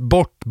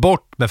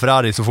bort med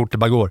Ferrari så fort det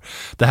bara går.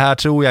 Det här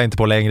tror jag inte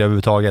på längre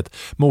överhuvudtaget.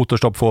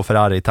 Motorstopp får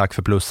Ferrari, tack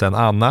för plussen.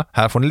 Anna,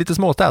 här får ni lite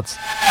småstats.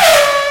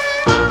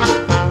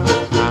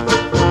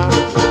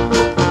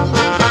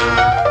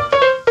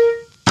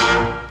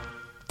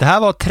 Det här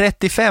var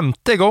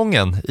 35:e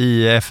gången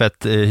i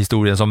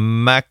F1-historien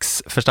som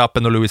Max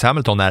Verstappen och Lewis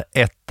Hamilton är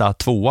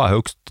 1-2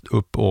 högst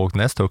upp och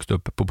näst högst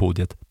upp på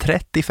podiet.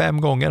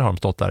 35 gånger har de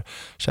stått där.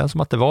 Känns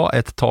som att det var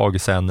ett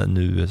tag sedan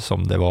nu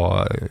som det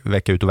var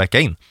vecka ut och vecka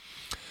in.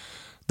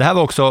 Det här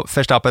var också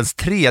Verstappens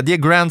 3:e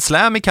Grand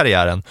Slam i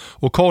karriären.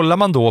 Och kollar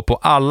man då på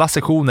alla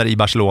sessioner i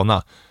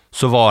Barcelona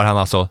så var han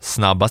alltså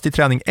snabbast i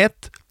träning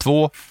 1,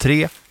 2,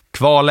 3,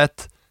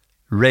 kvalet,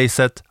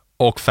 racet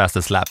och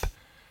fastest lap.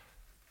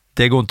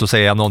 Det går inte att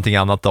säga någonting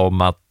annat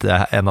om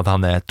än att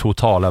han är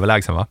total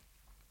överlägsen, va?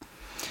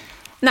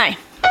 Nej.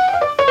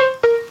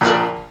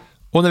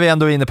 Och när vi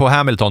ändå är inne på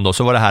Hamilton då,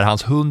 så var det här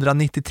hans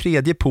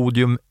 193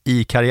 podium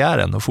i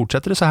karriären. Och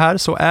fortsätter det så här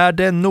så är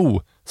det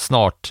nog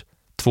snart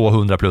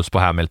 200 plus på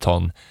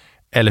Hamilton.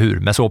 Eller hur?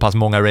 Med så pass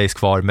många race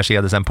kvar,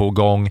 Mercedesen på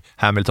gång,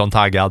 Hamilton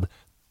taggad.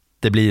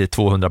 Det blir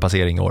 200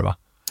 passering i år, va?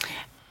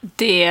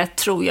 Det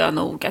tror jag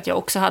nog att jag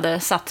också hade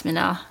satt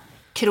mina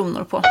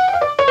kronor på.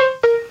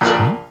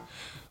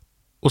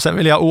 Och sen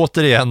vill jag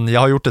återigen,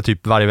 jag har gjort det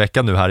typ varje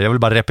vecka nu här, jag vill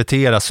bara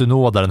repetera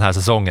Tsunoda den här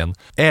säsongen.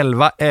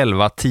 11,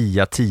 11,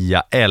 10,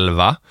 10,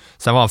 11.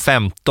 Sen var han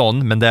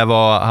 15, men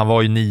han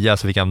var ju 9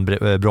 så fick han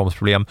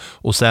bromsproblem.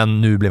 Och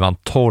sen nu blev han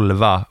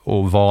 12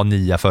 och var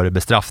 9 före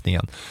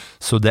bestraffningen.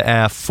 Så det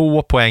är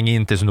få poäng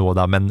in till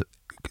Tsunoda, men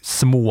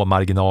små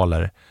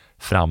marginaler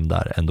fram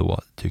där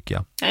ändå, tycker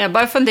jag. Jag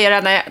bara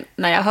funderade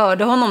när jag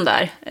hörde honom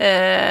där.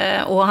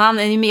 Och han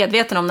är ju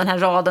medveten om den här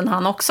raden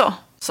han också,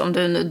 som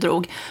du nu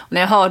drog. Och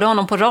när jag hörde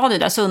honom på radio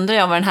där så undrade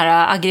jag vad den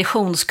här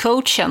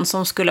aggressionscoachen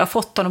som skulle ha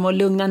fått honom att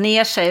lugna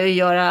ner sig och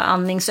göra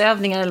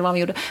andningsövningar eller vad han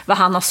gjorde, vad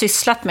han har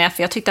sysslat med,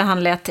 för jag tyckte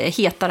han lät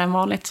hetare än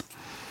vanligt.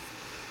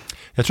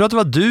 Jag tror att det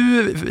var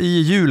du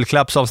i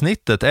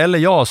julklappsavsnittet eller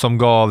jag som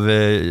gav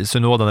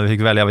Tsunoda, när vi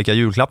fick välja vilka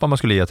julklappar man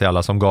skulle ge till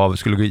alla, som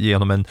skulle gå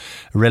igenom en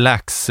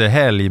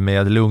relax-helg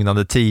med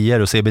lugnande teer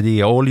och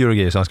CBD-oljor och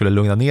grejer så han skulle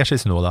lugna ner sig,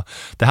 Tsunoda.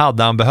 Det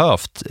hade han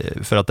behövt,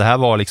 för att det här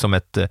var liksom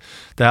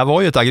det här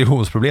var ju ett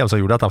aggressionsproblem som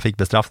gjorde att han fick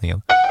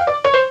bestraffningen.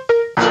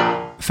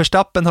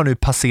 Verstappen har nu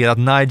passerat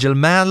Nigel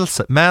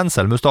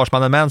Mansell,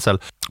 mustaschmannen Mansell.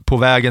 På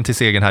vägen till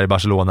segern här i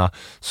Barcelona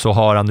så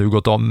har han nu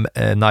gått om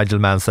Nigel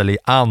Mansell i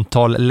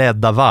antal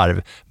ledda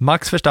varv.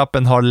 Max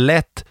Verstappen har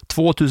lett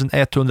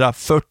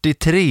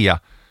 2143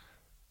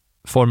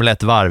 Formel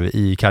 1-varv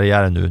i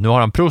karriären nu. Nu har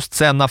han Prost,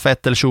 Senna,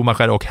 Vettel,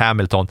 Schumacher och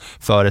Hamilton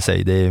före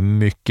sig. Det är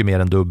mycket mer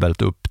än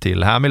dubbelt upp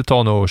till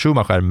Hamilton och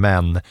Schumacher,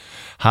 men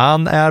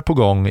han är på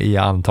gång i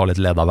antalet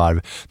ledda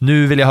varv.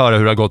 Nu vill jag höra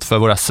hur det har gått för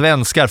våra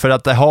svenskar, för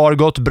att det har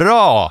gått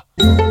bra!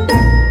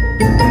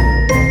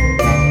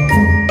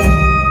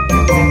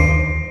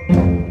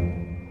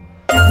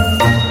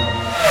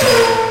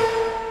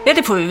 Vi Ja,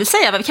 det får vi väl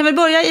säga. Vi kan väl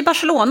börja i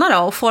Barcelona då,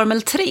 och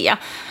Formel 3.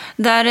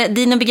 Där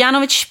Dino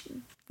Beganovic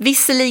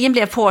visserligen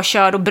blev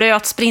påkörd och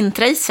bröt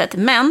sprintracet.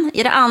 Men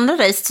i det andra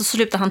racet så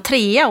slutade han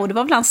 3:a och det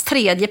var väl hans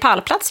 3:e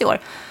pallplats i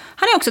år.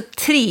 Han är också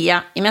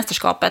 3:a i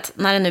mästerskapet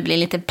när det nu blir en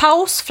liten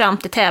paus fram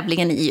till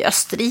tävlingen i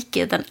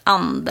Österrike den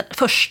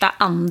 2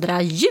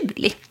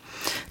 juli.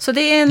 Så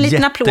det är en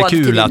liten applåd till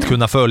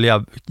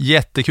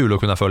Jättekul att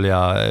kunna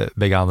följa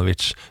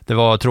Beganovic. Det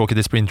var tråkigt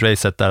i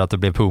sprintracet där att det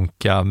blev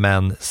punka,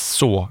 men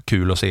så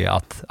kul att se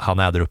att han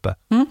är där uppe.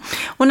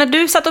 Och när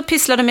du satt och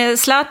pysslade med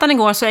Zlatan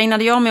igår så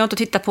ägnade jag mig åt att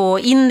titta på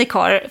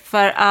IndyCar,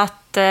 för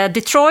att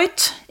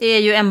Detroit är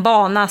ju en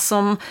bana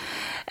som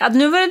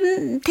nu var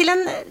det till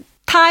en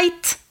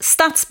tight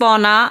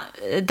stadsbana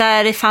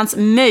där det fanns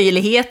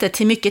möjligheter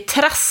till mycket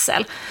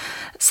trassel.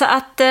 Så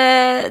att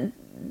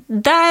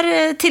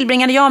där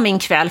tillbringade jag min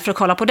kväll för att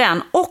kolla på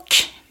den. Och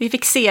vi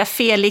fick se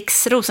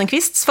Felix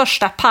Rosenqvists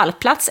första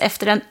pallplats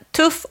efter en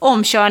tuff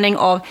omkörning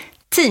av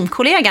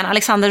teamkollegan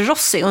Alexander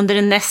Rossi under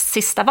det näst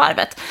sista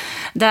varvet.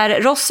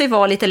 Där Rossi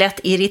var lite lätt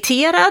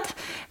irriterad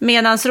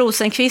medan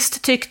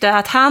Rosenqvist tyckte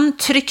att han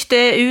tryckte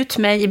ut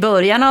mig i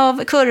början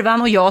av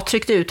kurvan och jag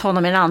tryckte ut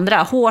honom i den andra.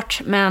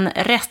 Hårt men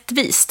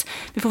rättvist.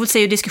 Vi får väl se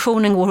hur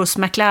diskussionen går hos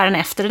McLaren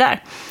efter det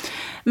där.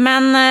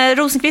 Men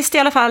Rosenqvist är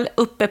i alla fall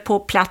uppe på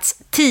plats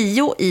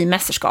 10 i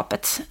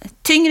mästerskapet.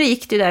 Tyngre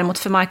gick det däremot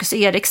för Marcus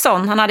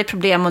Eriksson. Han hade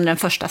problem under den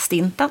första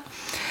stinten.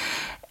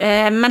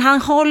 Men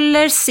han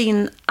håller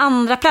sin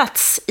andra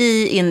plats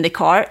i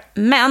IndyCar.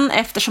 Men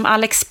eftersom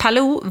Alex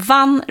Palou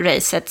vann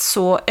racet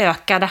så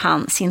ökade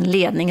han sin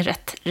ledning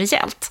rätt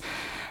rejält.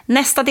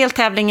 Nästa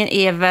deltävling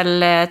är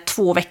väl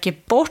 2 veckor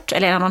bort,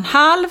 eller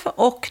 1,5.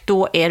 Och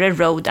då är det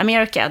Road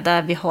America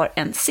där vi har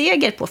en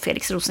seger på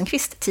Felix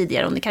Rosenqvist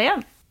tidigare under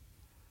karriären.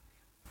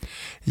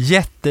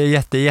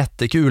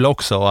 Jättekul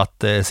också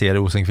att se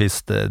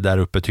Rosenqvist där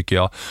uppe, tycker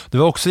jag. Det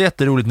var också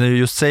jätteroligt när du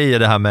just säger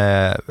det här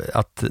med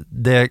att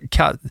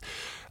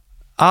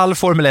all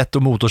Formel 1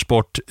 och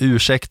motorsport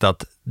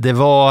ursäktat. Det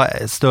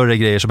var större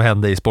grejer som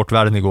hände i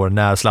sportvärlden igår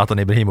när Zlatan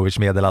Ibrahimovic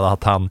meddelade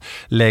att han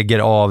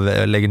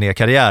lägger ner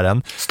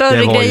karriären.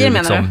 Större grejer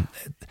menar du?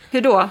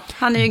 Hur då?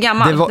 Han är ju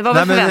gammal. Det var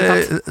väl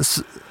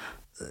förväntat.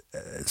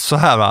 Så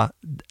här va,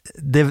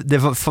 det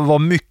var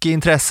mycket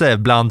intresse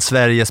bland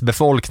Sveriges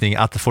befolkning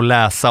att få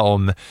läsa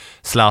om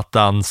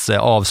Zlatans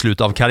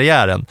avslut av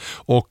karriären,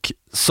 och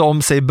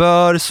som sig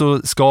bör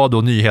så ska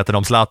då nyheten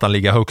om Zlatan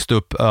ligga högst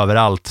upp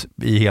överallt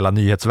i hela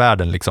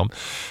nyhetsvärlden liksom.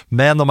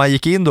 Men om man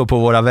gick in då på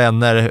våra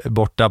vänner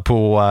borta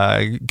på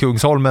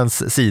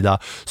Kungsholmens sida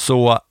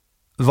så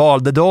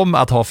valde de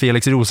att ha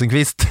Felix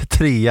Rosenqvist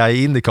 3:a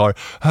i IndyCar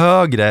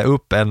högre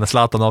upp än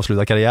Zlatan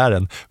avslutade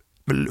karriären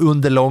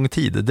under lång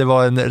tid. Det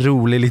var en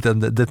rolig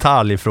liten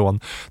detalj från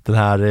den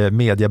här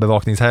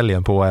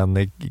mediebevakningshelgen på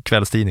en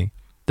kvällstidning.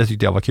 Det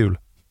tyckte jag var kul.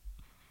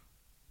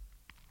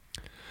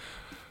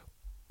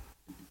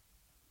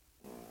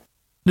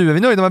 Nu är vi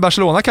nöjda med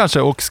Barcelona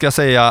kanske och ska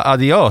säga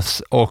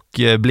adios och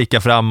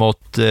blicka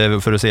framåt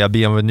för att säga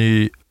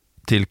bienvenue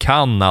till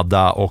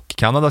Kanada och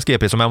Kanadas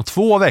GP som är om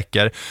 2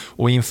 veckor,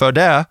 och inför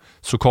det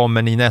så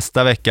kommer ni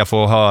nästa vecka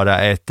få höra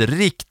ett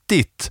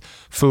riktigt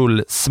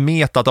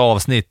fullsmetat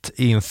avsnitt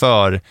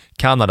inför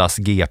Kanadas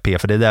GP,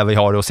 för det är där vi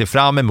har att se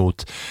fram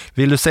emot.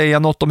 Vill du säga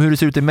något om hur det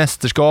ser ut i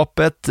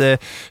mästerskapet,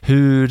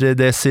 hur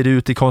det ser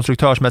ut i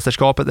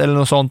konstruktörsmästerskapet eller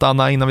något sånt,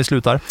 Anna, innan vi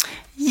slutar?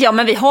 Ja,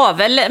 men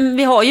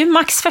vi har ju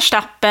Max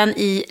Verstappen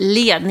i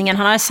ledningen.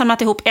 Han har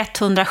samlat ihop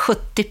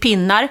 170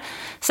 pinnar.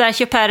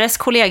 Sergio Perez,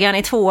 kollegan,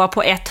 är 2:a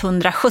på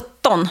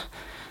 117.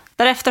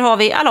 Därefter har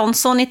vi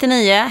Alonso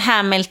 99,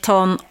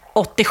 Hamilton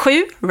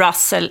 87,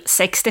 Russell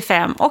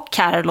 65 och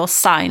Carlos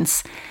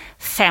Sainz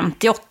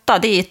 58.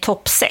 Det är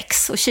topp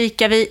 6. Och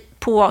kikar vi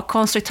på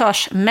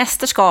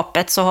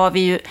konstruktörsmästerskapet så har vi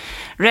ju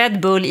Red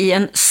Bull i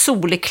en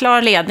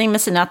solklar ledning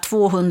med sina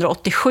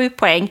 287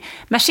 poäng.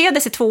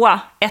 Mercedes är 2:a,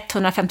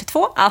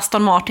 152,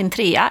 Aston Martin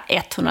 3:a,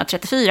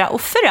 134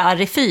 och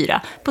Ferrari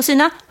 4 på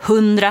sina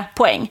 100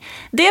 poäng.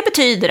 Det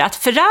betyder att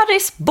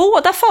Ferraris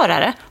båda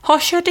förare har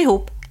kört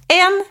ihop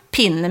en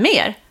pinne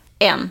mer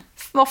än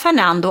vad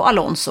Fernando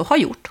Alonso har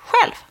gjort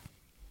själv.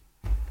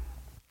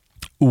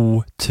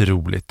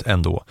 Otroligt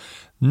ändå.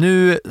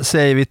 Nu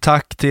säger vi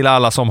tack till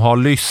alla som har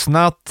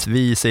lyssnat.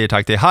 Vi säger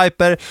tack till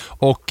Hyper,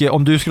 och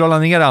om du scrollar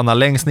ner, Anna,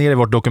 längst ner i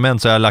vårt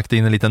dokument så har jag lagt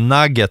in en liten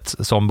nugget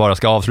som bara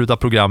ska avsluta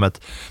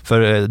programmet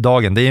för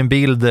dagen. Det är en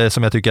bild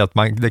som jag tycker att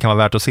det kan vara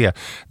värt att se.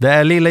 Det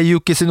är lilla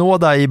Yuki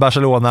Tsunoda i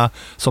Barcelona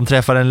som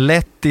träffar den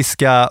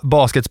lettiska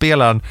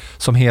basketspelaren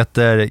som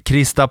heter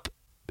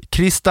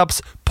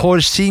Kristaps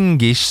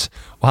Porzingis,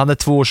 och han är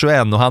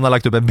 2,21 och han har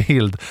lagt upp en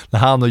bild när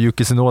han och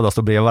Yuki Tsunoda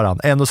står bredvid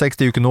varandra.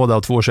 1,60 Yuki Tsunoda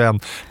och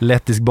 2,21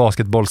 lettisk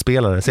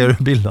basketbollspelare. Ser du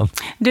bilden?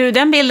 Du,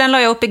 den bilden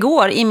la jag upp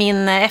igår i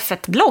min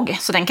F1-blogg,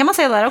 så den kan man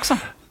se där också.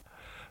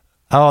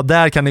 Ja,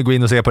 där kan ni gå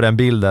in och se på den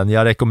bilden.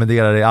 Jag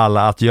rekommenderar er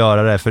alla att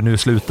göra det, för nu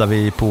slutar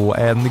vi på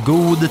en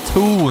god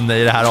ton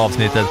i det här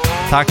avsnittet.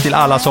 Tack till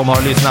alla som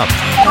har lyssnat.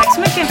 Tack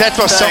så mycket. That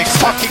was some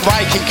fucking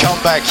Viking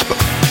comeback.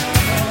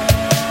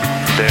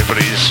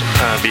 Debris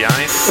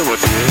behind.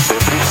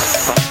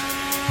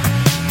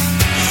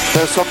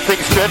 There's something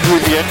strange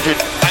with the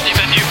engine. I need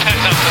a new pet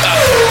after that.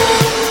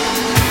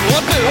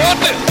 What the?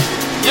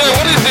 Yeah,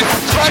 what is this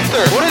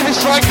tractor? What is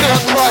this tractor on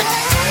track?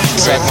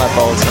 Suck my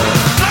balls,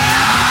 man.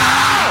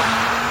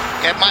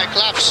 Get my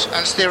claps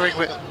and steering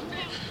wheel.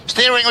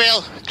 Steering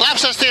wheel!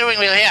 Claps and steering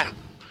wheel here!